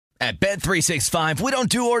At Bet365, we don't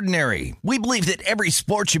do ordinary. We believe that every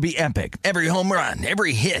sport should be epic. Every home run,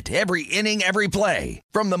 every hit, every inning, every play.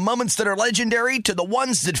 From the moments that are legendary to the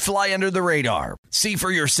ones that fly under the radar. See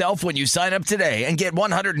for yourself when you sign up today and get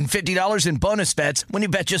 $150 in bonus bets when you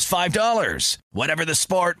bet just $5. Whatever the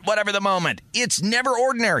sport, whatever the moment, it's never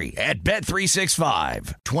ordinary at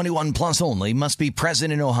Bet365. 21 plus only. Must be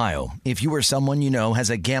present in Ohio. If you or someone you know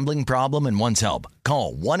has a gambling problem and wants help,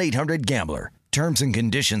 call 1-800-GAMBLER. Terms and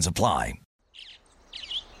conditions apply.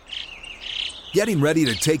 Getting ready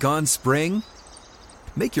to take on spring?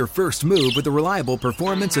 Make your first move with the reliable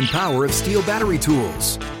performance and power of Steel battery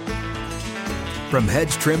tools. From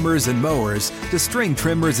hedge trimmers and mowers to string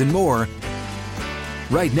trimmers and more,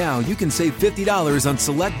 right now you can save $50 on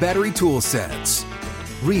select battery tool sets.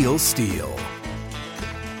 Real Steel.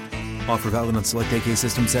 Offer valid on select AK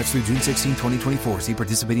system sets through June 16, 2024. See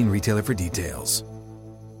participating retailer for details.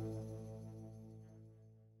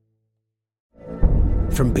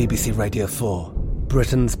 From BBC Radio 4,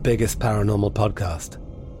 Britain's biggest paranormal podcast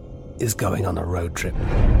is going on a road trip.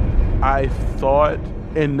 I thought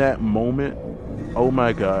in that moment, oh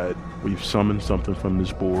my God, we've summoned something from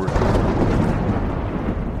this board.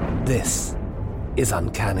 This is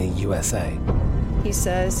Uncanny USA. He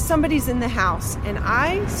says, somebody's in the house, and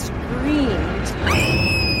I screamed.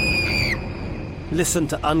 Listen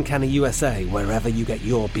to Uncanny USA wherever you get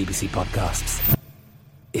your BBC podcasts,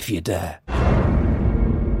 if you dare.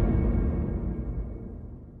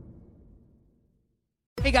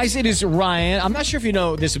 Hey guys, it is Ryan. I'm not sure if you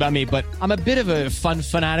know this about me, but I'm a bit of a fun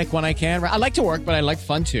fanatic when I can. I like to work, but I like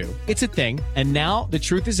fun too. It's a thing. And now the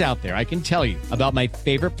truth is out there. I can tell you about my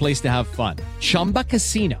favorite place to have fun. Chumba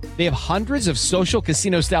Casino. They have hundreds of social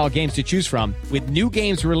casino style games to choose from with new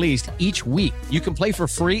games released each week. You can play for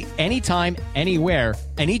free anytime, anywhere.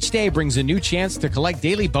 And each day brings a new chance to collect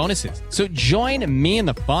daily bonuses. So join me in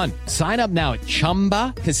the fun. Sign up now at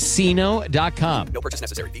ChumbaCasino.com. No purchase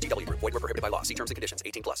necessary. VGW. Void where prohibited by law. See terms and conditions.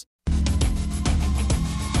 18 plus.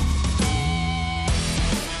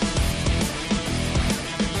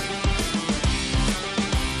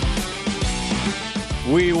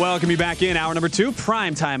 We welcome you back in hour number 2,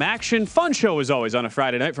 primetime action. Fun show as always on a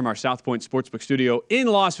Friday night from our South Point Sportsbook studio in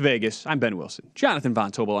Las Vegas. I'm Ben Wilson. Jonathan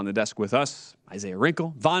Von Tobel on the desk with us. Isaiah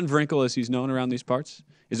Wrinkle, Von Wrinkle as he's known around these parts.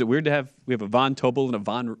 Is it weird to have we have a Von Tobel and a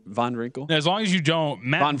Von Wrinkle? As long as you don't,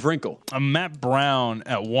 Von Wrinkle. Matt Brown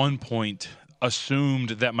at one point assumed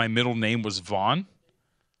that my middle name was Vaughn.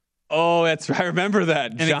 Oh, that's right. I remember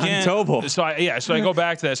that. And John again, Tobel. So I go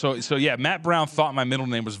back to that. So yeah, Matt Brown thought my middle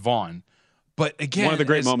name was Vaughn. But again, one of the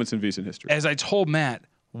great moments in VSiN history. As I told Matt,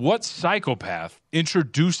 what psychopath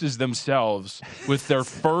introduces themselves with their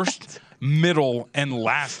first, middle, and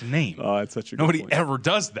last name? Oh, that's such a good Nobody point. ever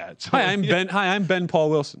does that. So, Hi, I'm Ben Paul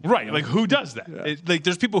Wilson. Right. Like, who does that? Yeah.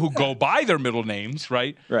 There's people who go by their middle names,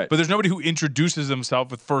 right? Right. But there's nobody who introduces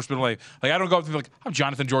themselves with first, middle name. Like, I don't go up to people like, I'm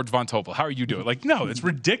Jonathan George Von Tobel. How are you doing? Like, no, it's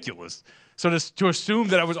ridiculous. So to assume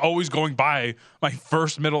that I was always going by my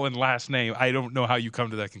first, middle, and last name, I don't know how you come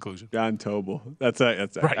to that conclusion. John Tobel. That's right. I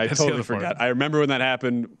That's totally forgot. I remember when that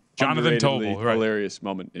happened. Jonathan Tobel, right. Hilarious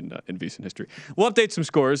moment in VSiN history. We'll update some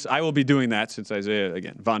scores. I will be doing that since Isaiah,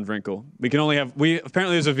 again, Von Wrinkle. Apparently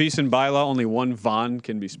there's a VSiN bylaw, only one Von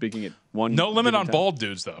can be speaking at one. No limit on time. bald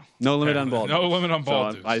dudes, though. No limit on bald No dudes. limit on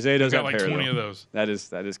bald dudes. Isaiah does have like hair, 20 though. of those. That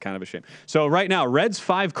is kind of a shame. So right now, Reds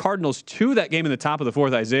 5, Cardinals 2. That game in the top of the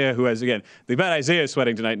fourth. Isaiah, who has, again, the bet Isaiah is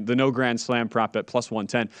sweating tonight, the no grand slam prop bet plus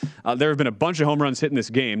 110. There have been a bunch of home runs hit in this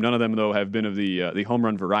game. None of them, though, have been of the home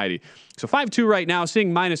run variety. So 5-2 right now,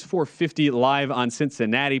 seeing minus 450 live on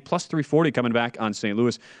Cincinnati, plus 340 coming back on St.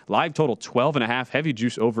 Louis. Live total 12.5, heavy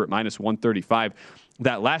juice over at minus 135.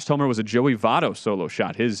 That last homer was a Joey Votto solo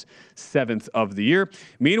shot, his 7th of the year.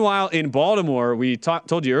 Meanwhile, in Baltimore, we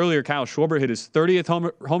told you earlier, Kyle Schwarber hit his 30th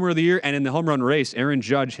homer of the year, and in the home run race, Aaron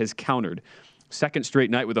Judge has countered. Second straight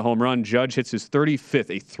night with a home run. Judge hits his 35th,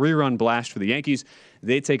 a 3-run blast for the Yankees.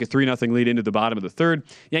 They take a 3-0 lead into the bottom of the third.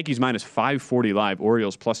 Yankees minus 540 live.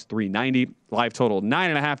 Orioles plus 390. Live total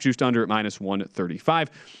 9.5, juiced under at minus 135.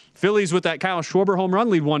 Phillies with that Kyle Schwarber home run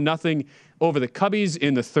lead 1-0 over the Cubbies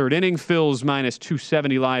in the third inning. Phils minus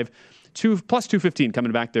 270 live. Plus 215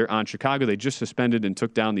 coming back there on Chicago. They just suspended and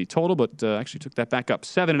took down the total, but actually took that back up.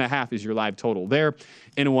 7.5 is your live total there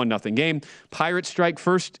in a 1-0 game. Pirates strike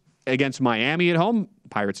first against Miami at home.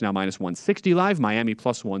 Pirates now minus 160 live. Miami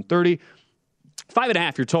plus 130.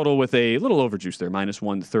 5.5 your total with a little overjuice there, minus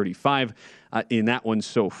 135 in that one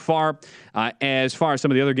so far. As far as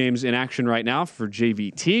some of the other games in action right now for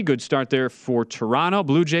JVT, good start there for Toronto.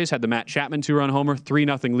 Blue Jays had the Matt Chapman 2-run homer,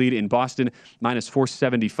 3-0 lead in Boston, minus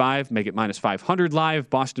 475, make it minus 500 live.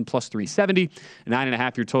 Boston plus 370,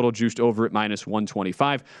 9.5 your total juiced over at minus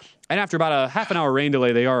 125. And after about a half an hour rain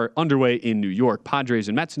delay, they are underway in New York. Padres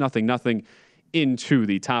and Mets, 0-0. Into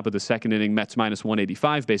the top of the second inning. Mets minus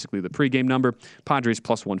 185, basically the pregame number. Padres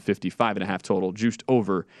plus 155.5 total, juiced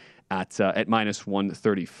over at minus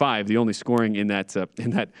 135. The only scoring in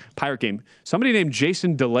that Pirate game, somebody named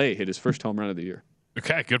Jason DeLay hit his first home run of the year.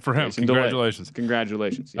 Okay, good for him. Jason Congratulations. DeLay.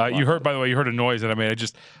 Congratulations. You heard, by the way, you heard a noise, and I mean,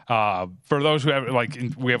 for those who have,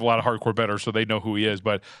 we have a lot of hardcore bettors, so they know who he is,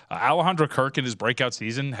 but Alejandro Kirk in his breakout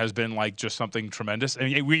season has been, just something tremendous. I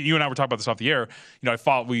mean, you and I were talking about this off the air.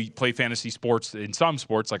 We play fantasy sports in some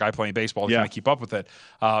sports, like I play in baseball, trying to keep up with it.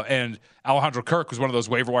 And Alejandro Kirk was one of those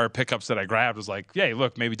waiver wire pickups that I grabbed. Was like, hey,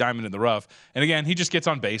 look, maybe diamond in the rough. And again, he just gets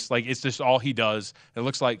on base. It's just all he does. It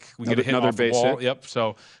looks like we get a hit off the wall. Yep.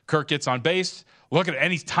 So Kirk gets on base. Look at it,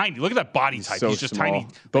 and he's tiny. Look at that body type. So he's just small. tiny.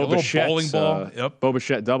 A little bowling ball. Bo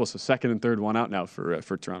Bichette double, so second and third one out now for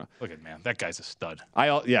Toronto. Look at, man, that guy's a stud.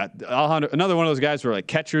 Alejandro, another one of those guys where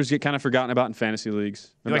catchers get kind of forgotten about in fantasy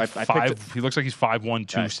leagues. He looks like he's 5'1",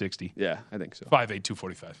 260. Yeah, I think so. 5'8",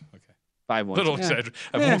 245. Okay. 5'1". Little exaggeration.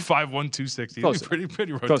 I'm more 5'1", 260. Close.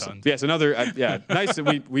 Pretty rotund. Yes, another nice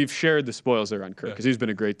that we've shared the spoils there on Kirk because he's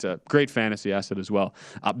been a great fantasy asset as well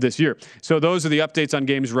this year. So those are the updates on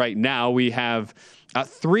games right now. We have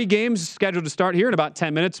 3 games scheduled to start here in about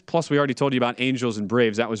 10 minutes. Plus, we already told you about Angels and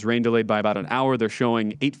Braves. That was rain delayed by about an hour. They're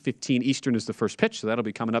showing 8:15 Eastern is the first pitch, so that'll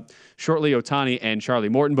be coming up shortly. Ohtani and Charlie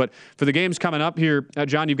Morton. But for the games coming up here,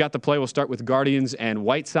 John, you've got the play. We'll start with Guardians and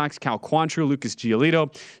White Sox. Cal Quantrill, Lucas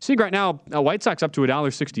Giolito. Seeing right now, White Sox up to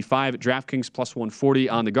 $1.65 at DraftKings, plus 140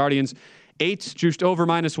 on the Guardians. 8 juiced over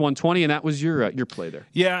minus 120, and that was your play there.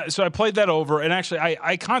 Yeah, so I played that over, and actually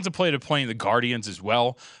I contemplated playing the Guardians as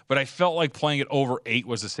well, but I felt like playing it over 8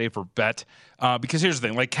 was a safer bet. Because here's the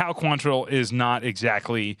thing, Cal Quantrill is not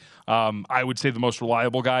exactly, I would say, the most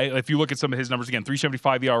reliable guy. If you look at some of his numbers, again,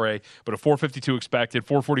 3.75 ERA, but a 4.52 expected,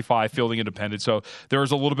 4.45 fielding independent. So there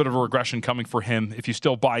is a little bit of a regression coming for him. If you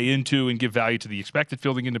still buy into and give value to the expected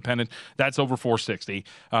fielding independent, that's over 4.60.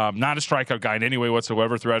 Not a strikeout guy in any way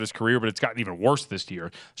whatsoever throughout his career, but it's gotten even worse this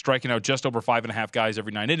year, striking out just over 5.5 guys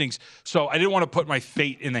every 9 innings. So I didn't want to put my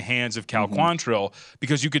fate in the hands of Cal Quantrill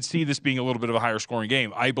because you could see this being a little bit of a higher scoring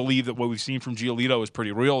game. I believe that what we've seen from Giolito is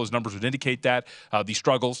pretty real. His numbers would indicate that. The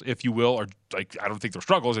struggles, if you will, are I don't think they're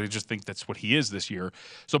struggles. I just think that's what he is this year.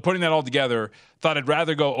 So putting that all together, thought I'd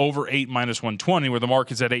rather go over 8 minus 120, where the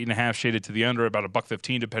market's at 8.5, shaded to the under, about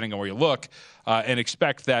 $1.15, depending on where you look, and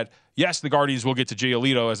expect that, yes, the Guardians will get to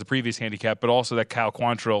Giolito as the previous handicap, but also that Cal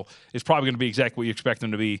Quantrill is probably going to be exactly what you expect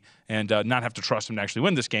him to be and not have to trust him to actually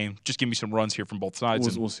win this game. Just give me some runs here from both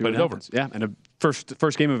sides. We'll see what happens. Yeah, and a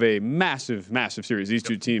first game of a massive series. These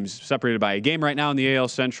two teams separated by a game right now in the AL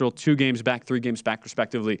Central, 2 games back, 3 games back,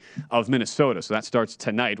 respectively, of Minnesota. So that starts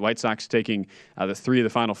tonight. White Sox taking the 3 of the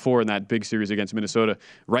final 4 in that big series against Minnesota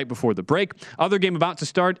right before the break. Other game about to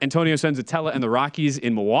start, Antonio Senzatella and the Rockies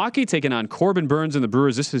in Milwaukee taking on Corbin Burns and the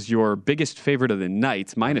Brewers. This is your biggest favorite of the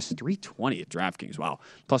night, minus 320 at DraftKings. Wow.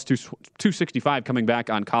 Plus 265 coming back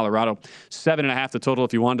on Colorado. 7.5 the total.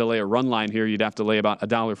 If you wanted to lay a run line here, you'd have to lay about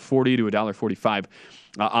 $1.40 to $1.45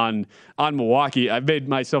 on Milwaukee. I've made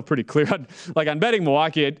myself pretty clear. On betting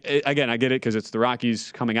Milwaukee, again, I get it because it's the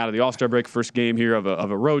Rockies coming out of the All-Star break, first game here of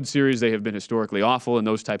a road series. They have been historically awful in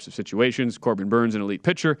those types of situations. Corbin Burns, an elite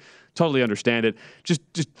pitcher. Totally understand it. Just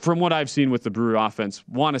from what I've seen with the Brewer offense,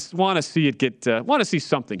 want to see it get want to see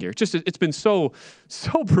something here. It's been so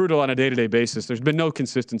brutal on a day-to-day basis. There's been no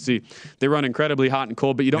consistency. They run incredibly hot and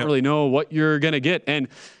cold, but you don't really know what you're going to get. And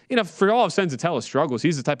for all of Senzatella's struggles,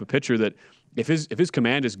 he's the type of pitcher that if his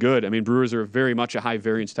command is good, I mean, Brewers are very much a high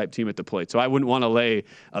variance type team at the plate. So I wouldn't want to lay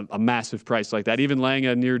a massive price like that, even laying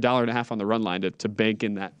a near $1.50 on the run line to bank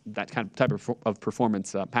in that kind of type of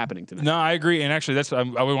performance happening tonight. No, I agree. And actually, that's I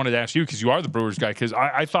wanted to ask you because you are the Brewers guy. Because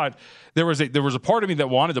I thought there was a part of me that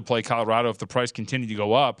wanted to play Colorado if the price continued to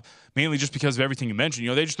go up, mainly just because of everything you mentioned.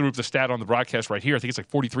 They just threw up the stat on the broadcast right here. I think it's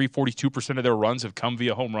like 42% of their runs have come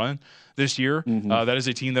via home run this year. That is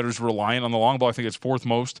a team that is reliant on the long ball. I think it's 4th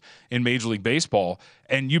most in Major League Baseball.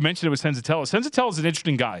 And you mentioned it with Senzatella. Senzatella is an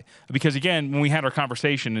interesting guy because, again, when we had our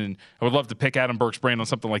conversation, and I would love to pick Adam Burke's brain on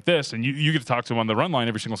something like this, and you get to talk to him on the run line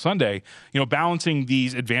every single Sunday, balancing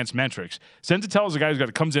these advanced metrics. Senzatella is a guy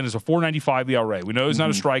comes in as a 4.95 ERA. We know he's not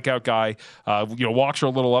a strikeout guy. Walks are a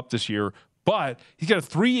little up this year. But he's got a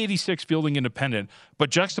 386 fielding independent, but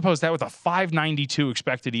juxtapose that with a 592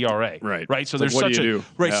 expected ERA. Right. So there's such a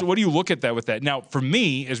right. Yeah. So what do you look at that with that? Now, for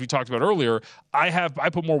me, as we talked about earlier, I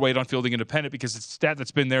put more weight on fielding independent because it's a stat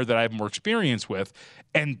that's been there that I have more experience with,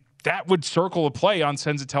 and that would circle a play on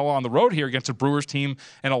Senzatella on the road here against a Brewers team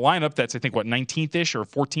and a lineup that's, I think, 19th-ish or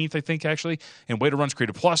 14th, I think, actually, in weighted runs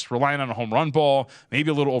created plus, relying on a home run ball,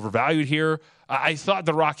 maybe a little overvalued here. I thought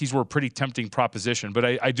the Rockies were a pretty tempting proposition, but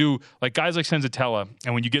I do like guys like Senzatella,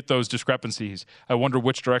 and when you get those discrepancies, I wonder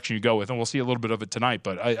which direction you go with, and we'll see a little bit of it tonight,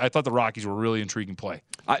 but I thought the Rockies were a really intriguing play.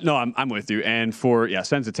 No, I'm with you, and for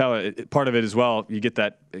Senzatella, part of it as well, you get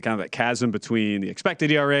that kind of that chasm between the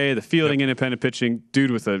expected ERA, the fielding independent pitching,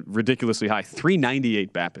 dude with a ridiculously high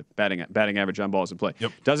 398 batting average on balls in play.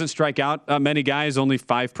 Doesn't strike out many guys, only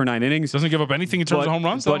 5 per 9 innings. Doesn't give up anything in terms of home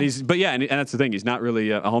runs, but and that's the thing, he's not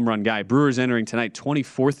really a home run guy. Brewers entering tonight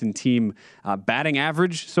 24th in team batting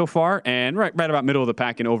average so far, and right about middle of the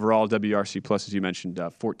pack in overall WRC plus, as you mentioned,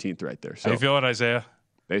 14th right there. So how you feeling, Isaiah?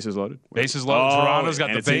 Bases loaded. Bases loaded. Toronto's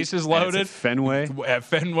got the bases loaded. At Fenway. At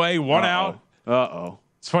Fenway, one out. Uh-oh.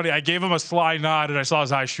 It's funny. I gave him a sly nod, and I saw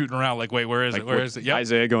his eyes shooting around like, wait, where is it? Where is it? Yep.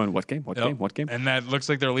 Isaiah going, what game? What game? And that looks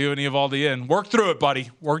like they're leaving Eovaldi in. Work through it,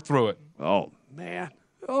 buddy. Work through it. Oh, man.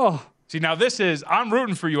 Oh. See, now I'm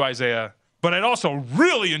rooting for you, Isaiah, but I'd also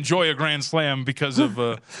really enjoy a grand slam because of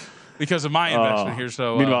my investment here.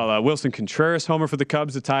 So meanwhile, Wilson Contreras homer for the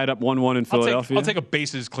Cubs to tie it up 1-1 in Philadelphia. I'll take a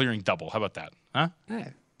bases clearing double. How about that? Huh?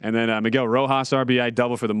 Hey. And then Miguel Rojas RBI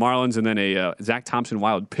double for the Marlins, and then a Zach Thompson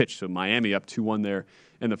wild pitch. So Miami up 2-1 there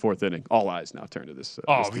in the 4th inning. All eyes now turn to this.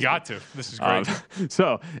 We got to. This is great.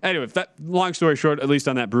 So anyway, long story short, at least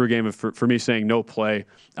on that Brewer game, for me saying no play,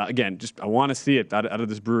 again, I want to see it out of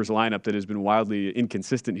this Brewers lineup that has been wildly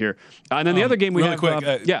inconsistent here. And then the other game we really have.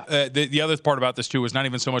 Quick, the other part about this too was not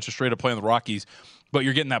even so much a straight up play on the Rockies, but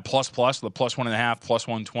you're getting that plus, the +1.5,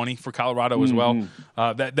 +120 for Colorado as well.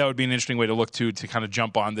 That would be an interesting way to look to kind of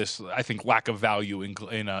jump on this, I think, lack of value in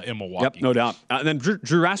Milwaukee. Yep, no doubt. And then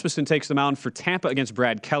Drew Rasmussen takes the mound for Tampa against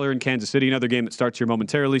Brad Keller in Kansas City. Another game that starts here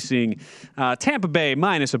momentarily, seeing Tampa Bay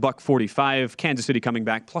minus $145. Kansas City coming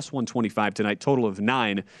back +125 tonight. Total of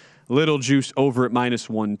 9. Little juice over at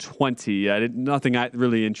 -120. Nothing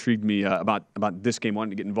really intrigued me about this game.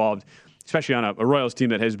 Wanting to get involved, especially on a Royals team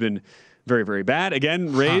that has been very, very bad.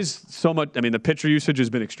 Again, Rays, so much. I mean, the pitcher usage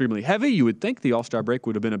has been extremely heavy. You would think the All-Star break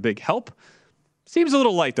would have been a big help. Seems a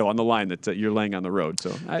little light, though, on the line that you're laying on the road.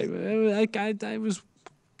 So I was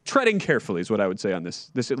treading carefully is what I would say on this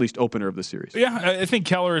at least opener of the series. Yeah, I think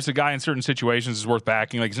Keller is a guy in certain situations is worth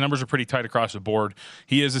backing. Like, his numbers are pretty tight across the board.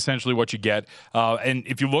 He is essentially what you get. And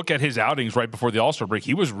if you look at his outings right before the All-Star break,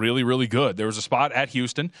 he was really, really good. There was a spot at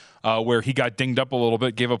Houston where he got dinged up a little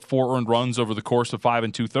bit, gave up 4 earned runs over the course of 5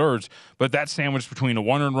 2/3, but that sandwiched between a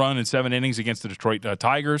 1 earned run in 7 innings against the Detroit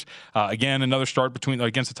Tigers. Again, another start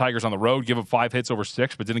against the Tigers on the road, give up 5 hits over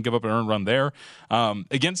 6, but didn't give up an earned run there.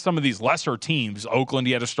 Against some of these lesser teams, Oakland,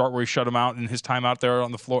 he had a start where he shut him out in his time out there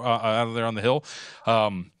on the floor, out there on the hill.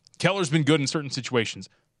 Keller's been good in certain situations.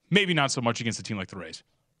 Maybe not so much against a team like the Rays.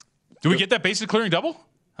 Do we get that bases clearing double?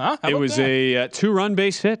 Huh? It was a 2-run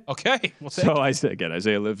base hit. Okay. So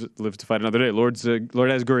Isaiah lives to fight another day. Lourdes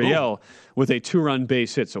Gurriel with a 2-run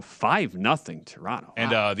base hit. So 5-0 Toronto.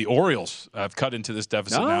 And the Orioles have cut into this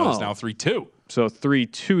deficit now. It's now 3-2. So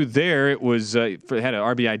 3-2 there. It was had an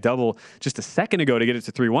RBI double just a second ago to get it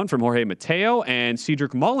to 3-1 from Jorge Mateo, and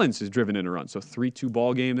Cedric Mullins has driven in a run. So 3-2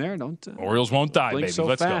 ball game there. Orioles won't die, baby. So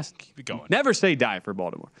Let's fast. go. Keep it going. Never say die for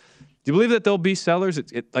Baltimore. Do you believe that they'll be sellers?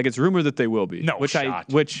 It's rumored that they will be. No, which I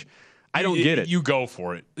don't get it. You go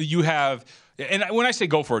for it. You have, and when I say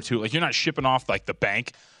go for it too, like, you're not shipping off like the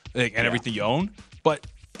bank and everything you own, but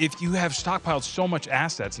if you have stockpiled so much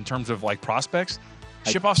assets in terms of like prospects,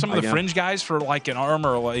 ship off some of the fringe guys for like an arm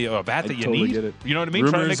or like a bat that you totally need. Get it. You know what I mean?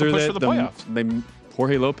 Rumors Try to make a push for the playoffs.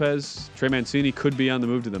 Jorge Lopez, Trey Mancini could be on the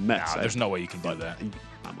move to the Mets. There's no way you can do that.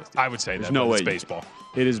 I'm with you. I would say There's that. No way. It's baseball.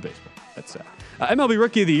 It is baseball. That's MLB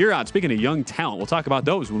Rookie of the Year odds. Speaking of young talent, we'll talk about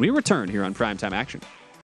those when we return here on Primetime Action.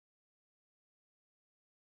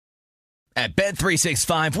 At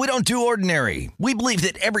Bet365, we don't do ordinary. We believe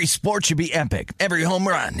that every sport should be epic. Every home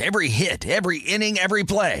run, every hit, every inning, every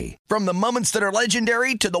play. From the moments that are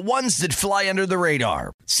legendary to the ones that fly under the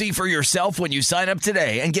radar. See for yourself when you sign up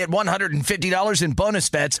today and get $150 in bonus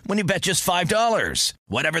bets when you bet just $5.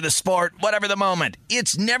 Whatever the sport, whatever the moment,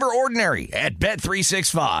 it's never ordinary at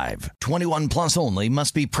Bet365. 21 plus only.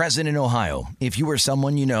 Must be present in Ohio. If you or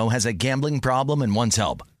someone you know has a gambling problem and wants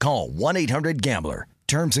help, call 1-800-GAMBLER.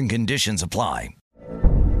 Terms and conditions apply.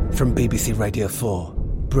 From BBC Radio 4,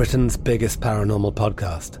 Britain's biggest paranormal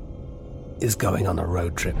podcast is going on a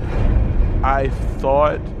road trip. I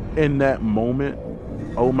thought in that moment,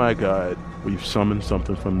 oh my God, we've summoned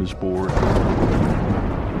something from this board.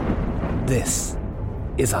 This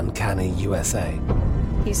is Uncanny USA.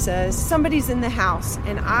 He says, somebody's in the house,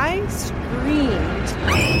 and I screamed.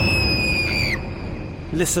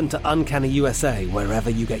 Listen to Uncanny USA wherever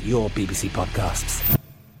you get your BBC podcasts,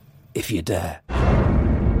 if you dare.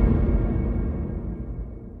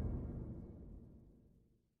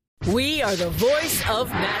 We are the voice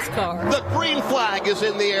of NASCAR. The green flag is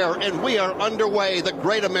in the air, and we are underway. The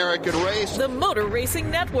Great American Race. The Motor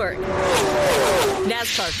Racing Network.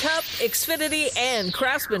 NASCAR Cup, Xfinity, and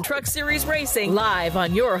Craftsman Truck Series Racing live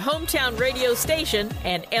on your hometown radio station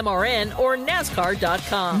and MRN or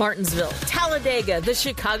NASCAR.com. Martinsville, Talladega, the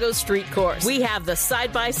Chicago Street Course. We have the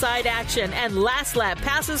side-by-side action and last lap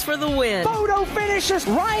passes for the win. Photo finishes.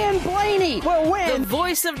 Ryan Blaney will win. The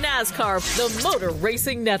voice of NASCAR, the Motor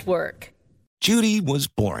Racing Network. Judy was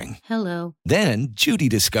boring. Hello. Then Judy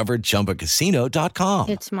discovered ChumbaCasino.com.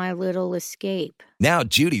 It's my little escape. Now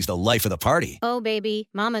Judy's the life of the party. Oh, baby,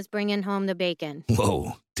 mama's bringing home the bacon.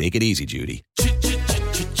 Whoa, take it easy, Judy.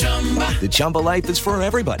 The Chumba life is for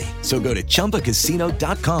everybody. So go to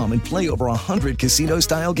ChumbaCasino.com and play over 100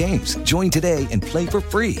 casino-style games. Join today and play for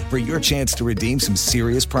free for your chance to redeem some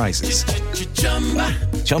serious prizes.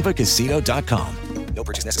 ChumbaCasino.com. No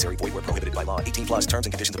purchase necessary. Void where prohibited by law. 18 plus terms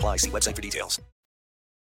and conditions apply. See website for details.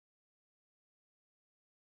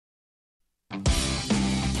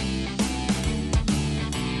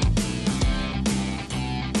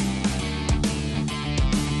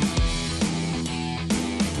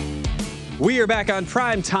 We are back on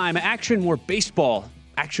Primetime Action. More baseball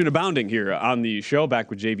action abounding here on the show.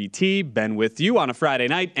 Back with JVT, Ben with you on a Friday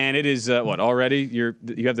night, and it is already you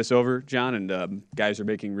have this over, John, and guys are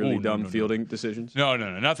making really dumb fielding decisions. No,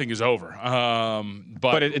 nothing is over.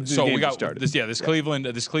 But we got started. This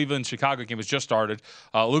Cleveland Chicago game has just started.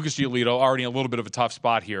 Lucas Giolito already in a little bit of a tough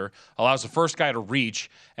spot here. Allows the first guy to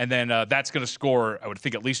reach, and then that's going to score. I would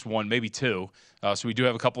think at least one, maybe two. So we do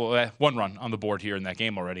have one run on the board here in that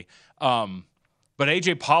game already. But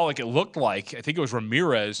A.J. Pollock, it looked like, I think it was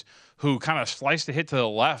Ramirez, who kind of sliced a hit to the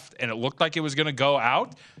left, and it looked like it was going to go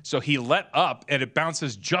out. So he let up, and it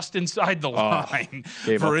bounces just inside the line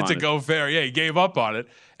for it to go fair. Yeah, he gave up on it.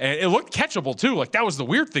 And it looked catchable, too. Like, that was the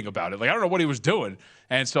weird thing about it. Like, I don't know what he was doing.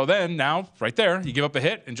 And so then, now, right there, you give up a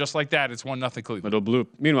hit, and just like that, it's 1-0 Cleveland. Little bloop.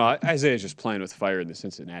 Meanwhile, Isaiah's just playing with fire in the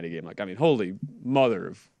Cincinnati game. Like, I mean, holy mother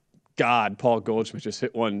of God, Paul Goldschmidt just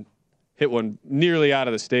hit one nearly out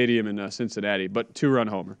of the stadium in Cincinnati, but 2-run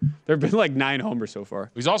homer. There have been like 9 homers so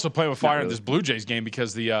far. He's also playing with fire in this Blue Jays game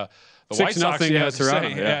because the White Sox and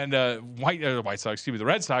White Sox, excuse me, the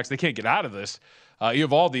Red Sox, they can't get out of this.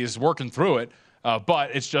 Eovaldi is working through it,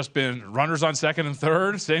 but it's just been runners on second and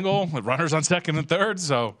third, single, runners on second and third.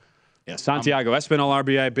 So. Yeah, Santiago Espinal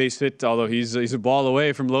RBI base hit, although he's a ball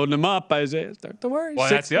away from loading him up. Isaiah, start to worry. Well,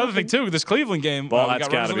 that's the other thing too. This Cleveland game, that's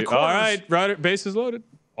got to be all right. Bases loaded.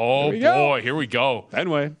 Oh, boy, here we go.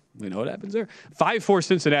 Fenway. We know what happens there. 5-4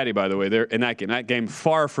 Cincinnati, by the way, they're in that game. That game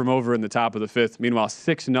far from over in the top of the 5th. Meanwhile,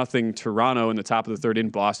 6-0 Toronto in the top of the 3rd in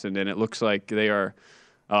Boston, and it looks like they are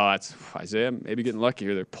that's Isaiah maybe getting lucky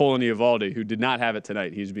here. They're pulling Eovaldi, who did not have it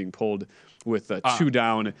tonight. He's being pulled with 2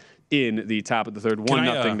 down in the top of the 3rd.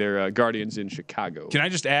 1-0 their Guardians in Chicago. Can I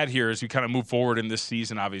just add here as we kind of move forward in this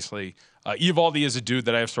season, obviously, Eovaldi is a dude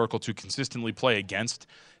that I have circled to consistently play against.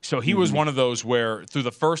 So he was one of those where through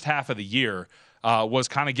the first half of the year was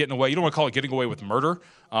kind of getting away. You don't want to call it getting away with murder,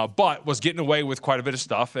 but was getting away with quite a bit of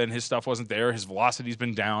stuff, and his stuff wasn't there. His velocity's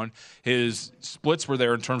been down. His splits were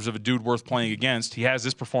there in terms of a dude worth playing against. He has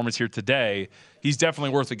this performance here today. He's definitely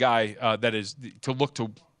worth a guy that is to look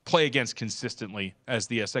to play against consistently as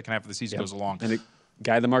the second half of the season goes along. And a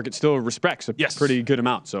guy the market still respects a pretty good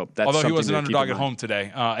amount. So that's although he was an underdog at home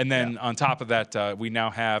today. And then on top of that, we now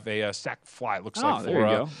have a sack fly, it looks like,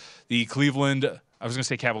 for the Cleveland I was going to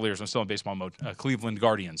say Cavaliers. I'm still in baseball mode. Cleveland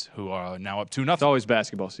Guardians, who are now up 2-0. It's always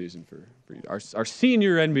basketball season for our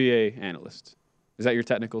senior NBA analyst. Is that your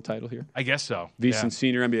technical title here? I guess so. VSiN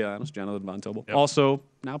senior NBA analyst, Jonathan Von Tobel. Yep. Also,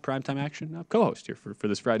 now primetime action co-host here for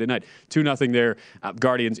this Friday night. 2-0 there.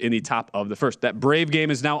 Guardians in the top of the first. That Brave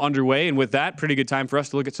game is now underway, and with that, pretty good time for us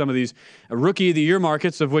to look at some of these Rookie of the Year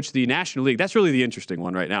markets, of which the National League, that's really the interesting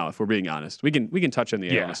one right now, if we're being honest. We can touch on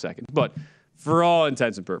the AL in a second. But for all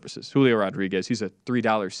intents and purposes, Julio Rodriguez, he's a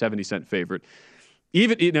 $3.70 favorite.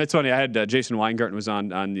 Even, it's funny, I had Jason Weingarten was on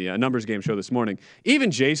the Numbers Game show this morning. Even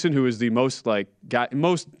Jason, who is the most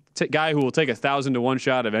guy who will take 1,000 to 1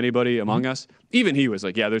 shot of anybody among us, even he was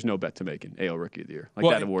like, yeah, there's no bet to make in AL Rookie of the Year.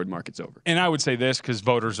 That award market's over. And I would say this, because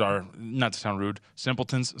voters are, not to sound rude,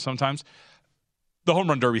 simpletons sometimes. the Home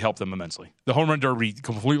Run Derby helped them immensely. The Home Run Derby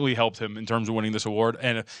completely helped him in terms of winning this award.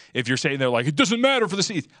 And if you're saying they're like, it doesn't matter for the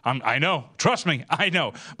season, I know. Trust me, I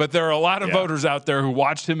know. But there are a lot of voters out there who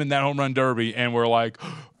watched him in that Home Run Derby and were like,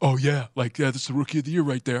 oh, yeah, that's the Rookie of the Year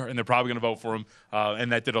right there. And they're probably going to vote for him.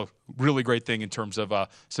 And that did a really great thing in terms of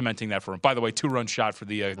cementing that for him. By the way, 2-run shot for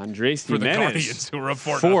the Andrés for the Giménez. Guardians, who were up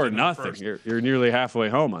 4-0. You're nearly halfway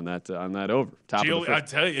home on that over. Top of the I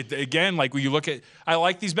fifth. tell you, again, like when you look at, I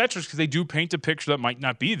like these metrics because they do paint a picture that might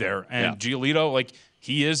not be there. And Giolito, like,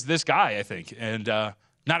 he is this guy, I think. And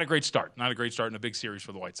not a great start. Not a great start in a big series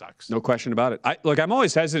for the White Sox. No question about it. I'm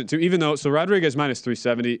always hesitant to, even though, so Rodriguez minus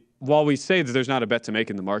 370, while we say that there's not a bet to make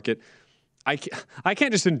in the market, I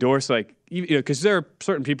can't just endorse, because there are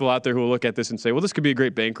certain people out there who will look at this and say, well, this could be a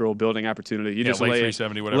great bankroll building opportunity. You just lay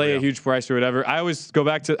a huge price or whatever. I always go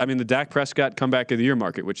back to, the Dak Prescott comeback of the year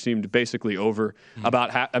market, which seemed basically over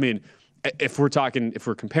about half. If we're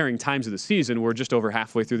comparing times of the season, we're just over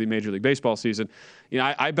halfway through the Major League Baseball season.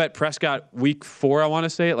 I bet Prescott week 4, I want to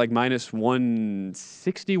say, at like minus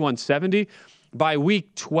 160, 170. By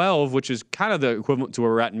week 12, which is kind of the equivalent to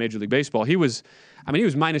where we're at in Major League Baseball, he was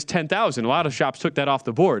minus 10,000. A lot of shops took that off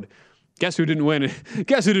the board. Guess who didn't win?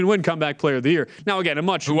 Guess who didn't win comeback player of the year? Now, again,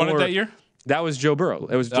 who won it that year? That was Joe Burrow.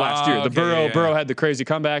 It was last year. Burrow had the crazy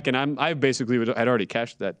comeback, and I basically had already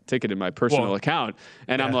cashed that ticket in my personal account,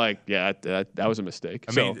 and I'm like, that was a mistake.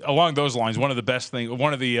 Along those lines, one of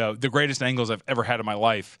the greatest angles I've ever had in my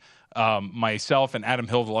life. Myself and Adam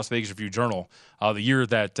Hill of the Las Vegas Review-Journal, the year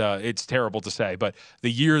that it's terrible to say, but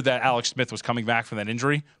the year that Alex Smith was coming back from that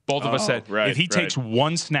injury, both of us said if he takes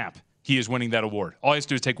one snap, he is winning that award. All he has to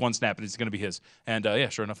do is take one snap, and it's going to be his. And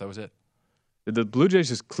sure enough, that was it. Did the Blue Jays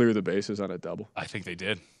just clear the bases on a double? I think they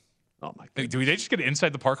did. Oh my God! Did they just get an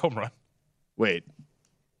inside the park home run? Wait.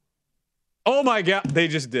 Oh my God! They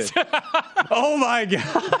just did. Oh my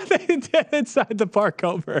God! They did inside the park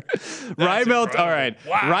homer. Raimel, all right.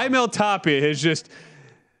 Wow. Raimel Tapia has just.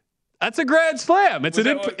 That's a grand slam. It's an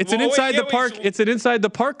inside the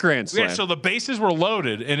park grand slam. Yeah, so the bases were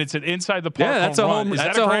loaded, and it's an inside the park. Yeah, that's a home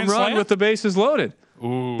run with the bases loaded.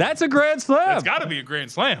 Ooh, that's a grand slam. That's got to be a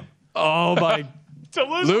grand slam. Oh my!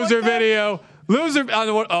 Loser video. Loser on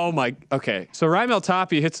the. Oh my. Okay, so Raimel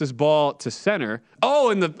Tapia hits this ball to center. Oh,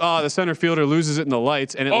 and the center fielder loses it in the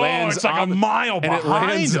lights, and it lands. It's like a mile behind. And it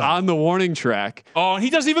lands on the warning track. Oh, and he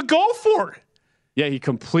doesn't even go for it. Yeah, he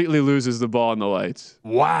completely loses the ball in the lights.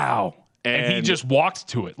 Wow. And he just walked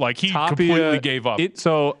to it. Like, he completely gave up.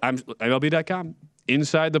 So I'm MLB.com.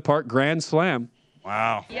 Inside the park grand slam.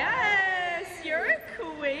 Wow. Yes, you're a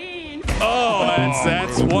queen. Oh,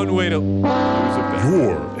 that's one way to lose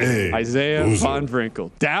a bet. Isaiah Von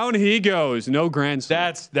Vrinkle. Down he goes. No grand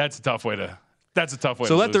slam. That's a tough way to. That's a tough way.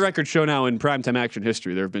 So let the record show now in primetime action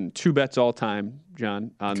history, there have been 2 bets all time,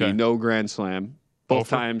 John, on the no grand slam. Both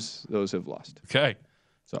times those have lost. Okay.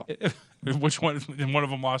 So which one? And one of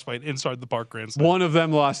them lost by an inside the park grand slam. One of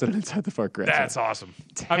them lost an inside the park grand slam. That's awesome.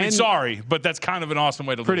 Sorry, but that's kind of an awesome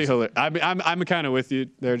way to lose. Pretty hilarious. I'm kind of with you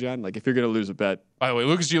there, John. Like, if you're going to lose a bet. By the way,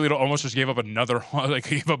 Lucas Giolito almost just gave up another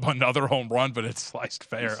home run, but it's sliced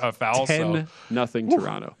foul. 10-0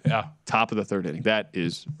 Toronto. Yeah. Top of the 3rd inning. That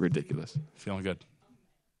is ridiculous. Feeling good.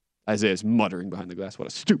 Isaiah's muttering behind the glass. What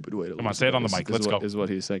a stupid way to lose. Come on, say it on the mic. Let's go. Is what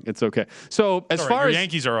he's saying. It's okay. So as far as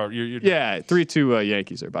Yankees are, 3-2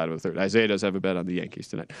 Yankees are bottom of the 3rd. Isaiah does have a bet on the Yankees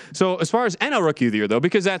tonight. So as far as NL Rookie of the Year, though,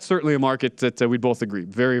 because that's certainly a market that we both agree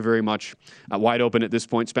very, very much wide open at this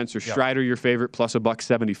point. Spencer Strider, your favorite, plus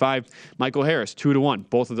 $1.75. Michael Harris,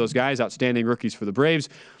 2-1. Both of those guys, outstanding rookies for the Braves.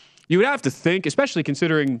 You would have to think, especially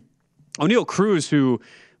considering O'Neal Cruz, who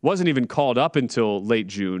wasn't even called up until late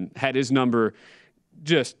June, had his number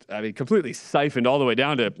completely siphoned all the way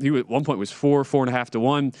down to, he at one point was 4.5 to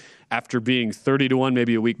 1 after being 30 to 1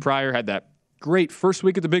 maybe a week prior. Had that great first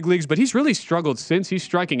week at the big leagues, but he's really struggled since. He's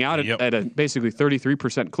striking out at a basically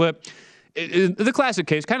 33% clip. The classic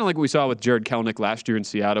case, kind of like what we saw with Jared Kelenic last year in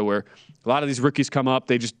Seattle, where a lot of these rookies come up,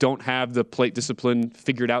 they just don't have the plate discipline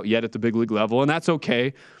figured out yet at the big league level, and that's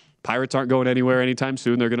okay. Pirates aren't going anywhere anytime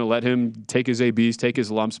soon. They're going to let him take his ABs, take his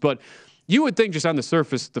lumps, but you would think just on the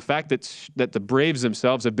surface, the fact that the Braves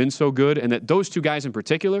themselves have been so good and that those 2 guys in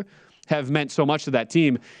particular have meant so much to that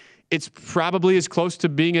team, it's probably as close to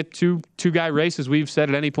being a two-guy race as we've said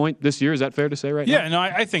at any point this year. Is that fair to say right now? Yeah, no,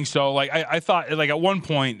 I think so. Like I thought, like at one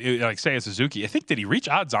point, like Seiya Suzuki, I think, did he reach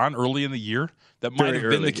odds on early in the year That might have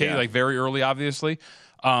been the case, yeah. like very early, obviously.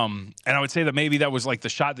 And I would say that maybe that was like the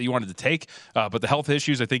shot that you wanted to take, but the health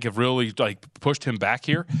issues I think have really like pushed him back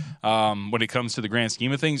here when it comes to the grand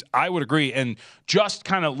scheme of things. I would agree, and just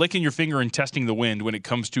kind of licking your finger and testing the wind when it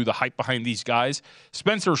comes to the hype behind these guys.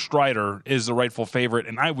 Spencer Strider is the rightful favorite,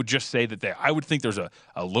 and I would just say that I would think there's a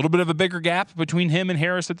little bit of a bigger gap between him and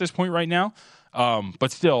Harris at this point right now,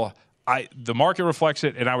 but still, the market reflects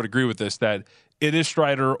it, and I would agree with this that it is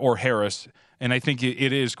Strider or Harris. And I think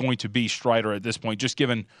it is going to be Strider at this point, just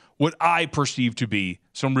given what I perceive to be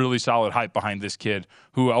some really solid hype behind this kid,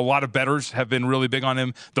 who a lot of bettors have been really big on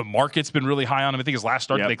him. The market's been really high on him. I think his last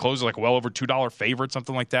start, they closed like well over $2 favorite,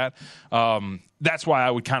 something like that. That's why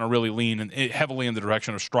I would kind of really lean heavily in the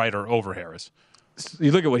direction of Strider over Harris.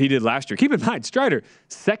 You look at what he did last year. Keep in mind, Strider,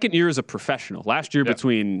 second year as a professional. Last year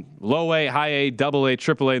between low A, high A, double A,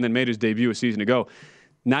 triple A, and then made his debut a season ago.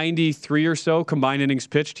 93 or so combined innings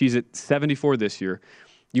pitched. He's at 74 this year.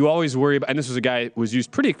 You always worry about, and this was a guy who was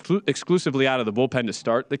used pretty exclusively out of the bullpen to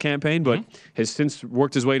start the campaign, but has since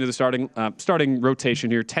worked his way into the starting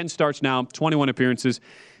rotation here. 10 starts now, 21 appearances.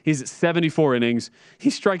 He's at 74 innings.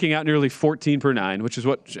 He's striking out nearly 14 per 9, which is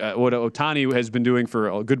what Ohtani has been doing for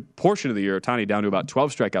a good portion of the year. Ohtani down to about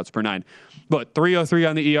 12 strikeouts per 9. But 3.03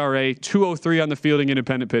 on the ERA, 2.03 on the fielding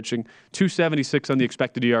independent pitching, 2.76 on the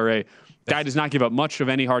expected ERA. Guy does not give up much of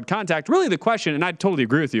any hard contact. Really the question, and I totally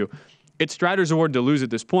agree with you, it's Strider's award to lose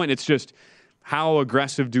at this point. It's just how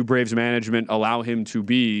aggressive do Braves management allow him to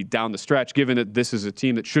be down the stretch, given that this is a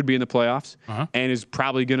team that should be in the playoffs and is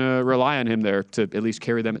probably going to rely on him there to at least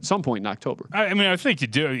carry them at some point in October. I mean, I think you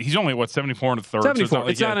do. He's only, 74 and a third? 74. So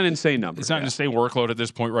it's not an insane number. It's not an insane workload at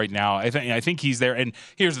this point right now. I think he's there. And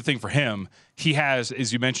here's the thing for him. He has,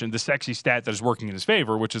 as you mentioned, the sexy stat that is working in his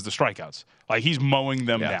favor, which is the strikeouts. Like, he's mowing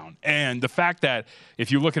them down. And the fact that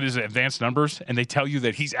if you look at his advanced numbers and they tell you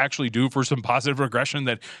that he's actually due for some positive regression,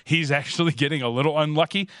 that he's actually getting a little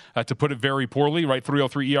unlucky, to put it very poorly, right?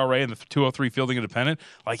 3.03 ERA and the 2.03 fielding independent.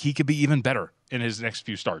 Like, he could be even better in his next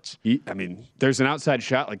few starts. There's an outside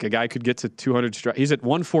shot. Like, a guy could get to 200 strikeouts. He's at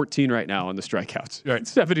 114 right now on the strikeouts. Right.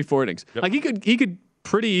 74 innings. Yep. Like, he could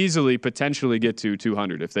pretty easily potentially get to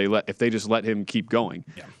 200 if they just let him keep going.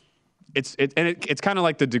 Yeah. It's kind of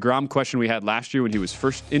like the DeGrom question we had last year when he was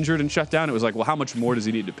first injured and shut down. It was like, well, how much more does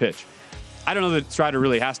he need to pitch? I don't know that Strider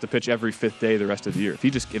really has to pitch every fifth day the rest of the year.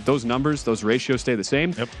 If those numbers, those ratios stay the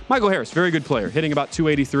same. Yep. Michael Harris, very good player, hitting about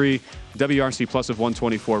 283, WRC plus of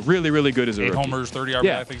 124. Really, really good as a rookie. 8 homers, 30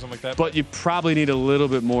 RBI, I think, something like that. But you probably need a little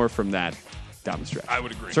bit more from that down the stretch. I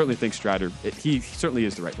would agree. Certainly think Strider, he certainly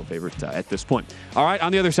is the rightful favorite at this point. All right,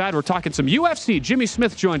 on the other side, we're talking some UFC. Jimmy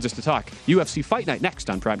Smith joins us to talk UFC Fight Night next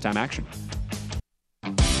on Primetime Action.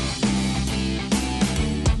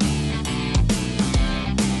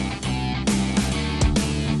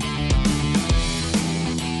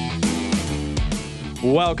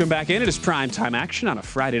 Welcome back in. It is Primetime Action on a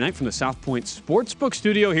Friday night from the South Point Sportsbook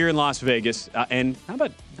Studio here in Las Vegas. And how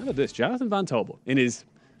about this? Jonathan Von Tobel in his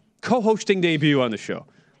co-hosting debut on the show.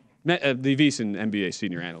 The VSiN NBA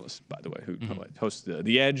senior analyst, by the way, who hosts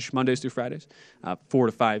The Edge Mondays through Fridays, 4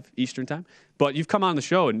 to 5 Eastern time. But you've come on the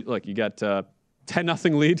show and look, you got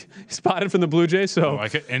 10-0 lead spotted from the Blue Jays. So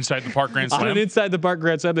like it inside the Park Grand Slam. On an inside the Park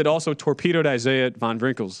Grand Slam that also torpedoed Isaiah Von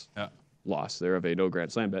Wrinkle's loss there of a no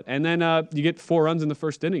Grand Slam bet. And then you get 4 runs in the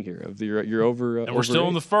first inning here of your over. And we're still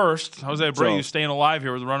in the first. Jose Abreu staying alive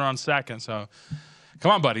here with a runner on second. So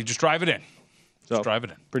come on, buddy, just drive it in. Just drive it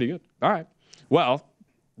in. Pretty good. All right. Well,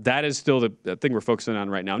 that is still the thing we're focusing on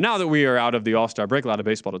right now. Now that we are out of the All-Star break, a lot of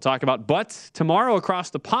baseball to talk about. But tomorrow across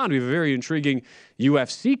the pond, we have a very intriguing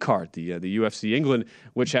UFC card, the UFC England,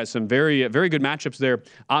 which has some very, very good matchups there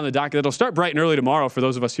on the docket. It'll start bright and early tomorrow for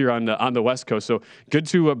those of us here on the West Coast. So good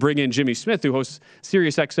to bring in Jimmy Smith, who hosts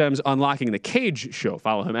SiriusXM's Unlocking the Cage show.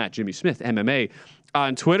 Follow him at Jimmy Smith MMA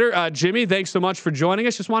on Twitter. Jimmy, thanks so much for joining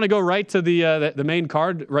us. Just want to go right to the main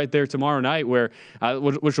card right there tomorrow night, where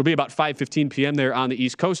which will be about 5:15 p.m. there on the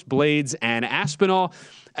East Coast. Blades and Aspinall.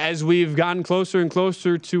 As we've gotten closer and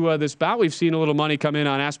closer to this bout, we've seen a little money come in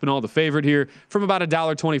on Aspinall, the favorite here, from about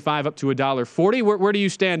 $1.25 up to $1.40. Where do you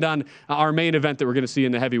stand on our main event that we're going to see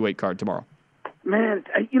in the heavyweight card tomorrow? Man,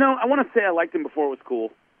 I want to say I liked him before it was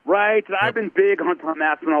cool. Right, I've been big on Tom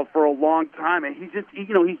Aspinall for a long time, and he's just,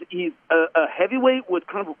 he's a heavyweight with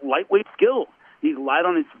kind of lightweight skills. He's light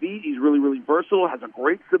on his feet. He's really, really versatile. Has a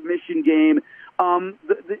great submission game.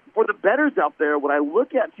 For the bettors out there, what I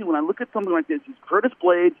look at too, when I look at something like this, is Curtis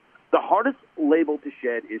Blades. The hardest label to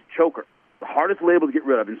shed is choker. The hardest label to get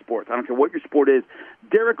rid of in sports. I don't care what your sport is.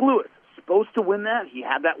 Derek Lewis, supposed to win that. He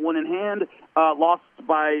had that one in hand. Lost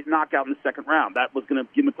by knockout in the second round. That was going to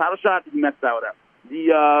give him a title shot. He messed that up.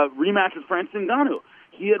 the rematch with Francis Ngannou.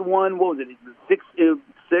 He had won, 6,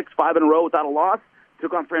 5 in a row without a loss.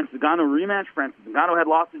 Took on Francis Ngannou rematch. Francis Ngannou had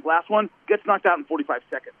lost his last one. Gets knocked out in 45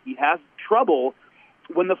 seconds. He has trouble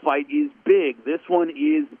when the fight is big. This one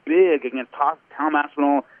is big against Tom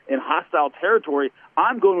Aspinall in hostile territory.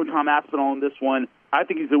 I'm going with Tom Aspinall in this one. I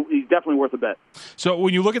think he's definitely worth a bet. So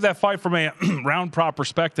when you look at that fight from a round prop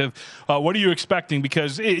perspective, what are you expecting?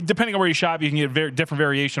 Because depending on where you shop, you can get different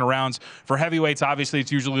variation of rounds. For heavyweights, obviously, it's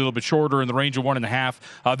usually a little bit shorter in the range of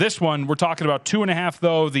 1.5. This one, we're talking about 2.5,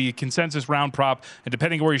 though, the consensus round prop, and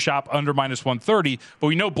depending on where you shop, under -130. But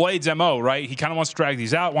we know Blade's MO, right? He kind of wants to drag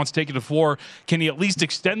these out, wants to take it to the floor. Can he at least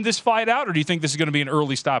extend this fight out, or do you think this is going to be an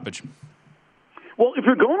early stoppage? Well, if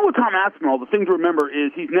you're going with Tom Aspinall, the thing to remember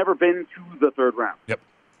is he's never been to the third round. Yep.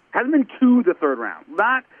 Hasn't been to the third round.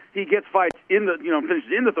 Not he gets fights in the,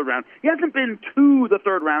 finishes in the third round. He hasn't been to the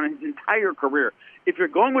third round in his entire career. If you're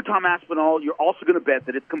going with Tom Aspinall, you're also going to bet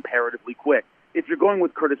that it's comparatively quick. If you're going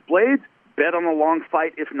with Curtis Blaydes, bet on a long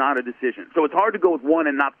fight, if not a decision. So it's hard to go with one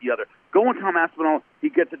and not the other. Go with Tom Aspinall. He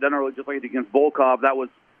gets it done early, just like he did against Volkov. That was,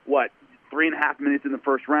 3.5 minutes in the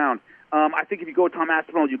first round. I think if you go with Tom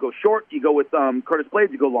Aspinall, you go short. You go with Curtis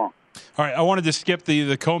Blaydes, you go long. All right, I wanted to skip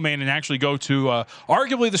the co-main and actually go to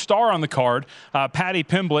arguably the star on the card, Paddy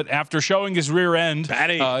Pimblett, after showing his rear end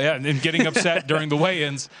and getting upset during the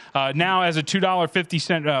weigh-ins. Now as a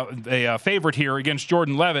 $2.50 favorite here against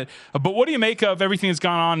Jordan Levitt. But what do you make of everything that's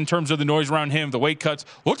gone on in terms of the noise around him, the weight cuts?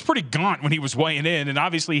 Looks pretty gaunt when he was weighing in, and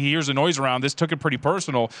obviously he hears the noise around. This took it pretty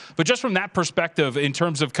personal. But just from that perspective, in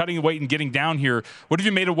terms of cutting the weight and getting down here, what have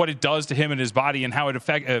you made of what it does to him and his body and how it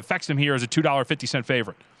affects him here as a $2.50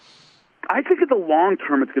 favorite? I think in the long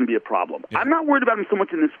term it's going to be a problem. Yeah. I'm not worried about him so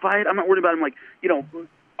much in this fight. I'm not worried about him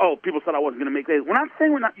people said I wasn't going to make weight. We're not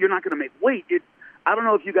saying you're not going to make weight. I don't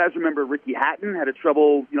know if you guys remember Ricky Hatton had a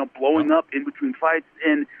trouble, blowing up in between fights,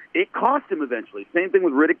 and it cost him eventually. Same thing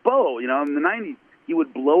with Riddick Bowe, in the 90s. He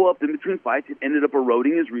would blow up in between fights. It ended up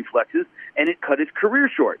eroding his reflexes, and it cut his career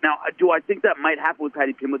short. Now, do I think that might happen with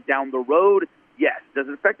Paddy Pimblett down the road? Yes. Does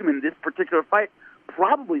it affect him in this particular fight?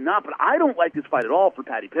 Probably not, but I don't like this fight at all for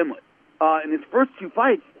Paddy Pimblett. In his first 2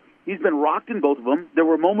 fights, he's been rocked in both of them. There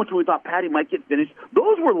were moments where we thought Paddy might get finished.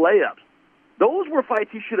 Those were layups. Those were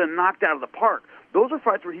fights he should have knocked out of the park. Those are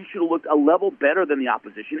fights where he should have looked a level better than the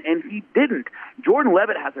opposition, and he didn't. Jordan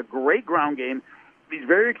Levitt has a great ground game. He's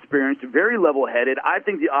very experienced, very level-headed. I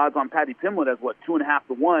think the odds on Paddy Pimblett as 2.5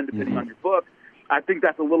 to 1, depending on your book. I think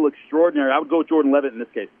that's a little extraordinary. I would go with Jordan Levitt in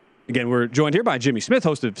this case. Again, we're joined here by Jimmy Smith,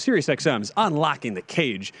 host of SiriusXM's Unlocking the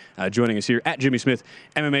Cage. Joining us here at Jimmy Smith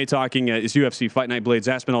MMA Talking is UFC Fight Night Blades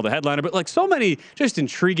Aspinall, the headliner. But so many just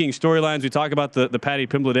intriguing storylines. We talk about the Paddy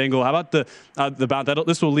Pimblett angle. How about the bout that?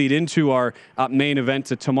 This will lead into our main event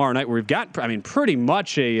tomorrow night, where we've got, pretty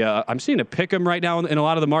much I'm seeing a pick 'em right now in a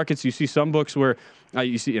lot of the markets. You see some books where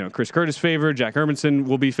you see, Chris Curtis favored. Jack Hermanson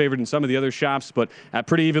will be favored in some of the other shops, but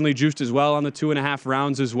pretty evenly juiced as well on the 2.5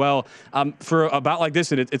 rounds as well. For a bout like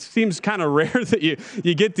this, and it seems kind of rare that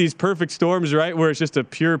you get these perfect storms, right, where it's just a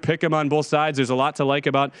pure pick 'em on both sides. There's a lot to like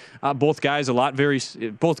about both guys.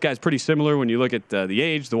 Both guys pretty similar when you look at the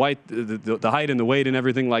age, the height, and the weight, and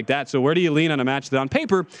everything like that. So where do you lean on a match that on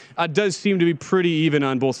paper does seem to be pretty even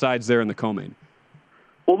on both sides there in the co-main?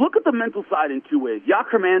 Well, look at the mental side in 2 ways.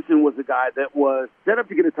 Jack Hermanson was the guy that was set up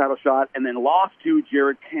to get a title shot and then lost to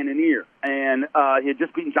Jared Cannonier. And he had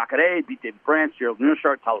just beaten Jacare, beat David France, Gerald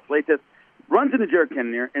Meerschaert, Talos Fleitas, runs into Jared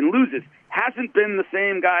Cannonier and loses. Hasn't been the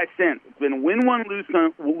same guy since. It's been win one, lose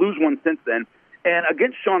one since then. And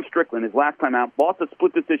against Sean Strickland, his last time out, lost a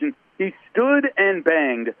split decision. He stood and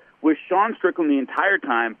banged with Sean Strickland the entire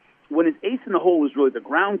time. When his ace in the hole was really the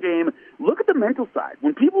ground game. Look at the mental side.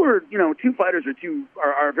 When people are, 2 fighters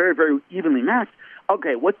are very, very evenly matched,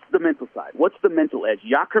 okay, what's the mental side? What's the mental edge?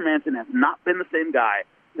 Jack Hermanson has not been the same guy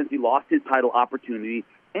since he lost his title opportunity,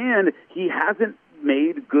 and he hasn't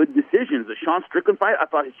made good decisions. The Sean Strickland fight, I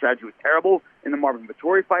thought his strategy was terrible. In the Marvin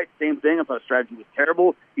Vettori fight, same thing. I thought his strategy was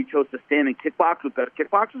terrible. He chose to stand and kickbox with better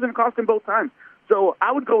kickboxers, and it cost him both times. So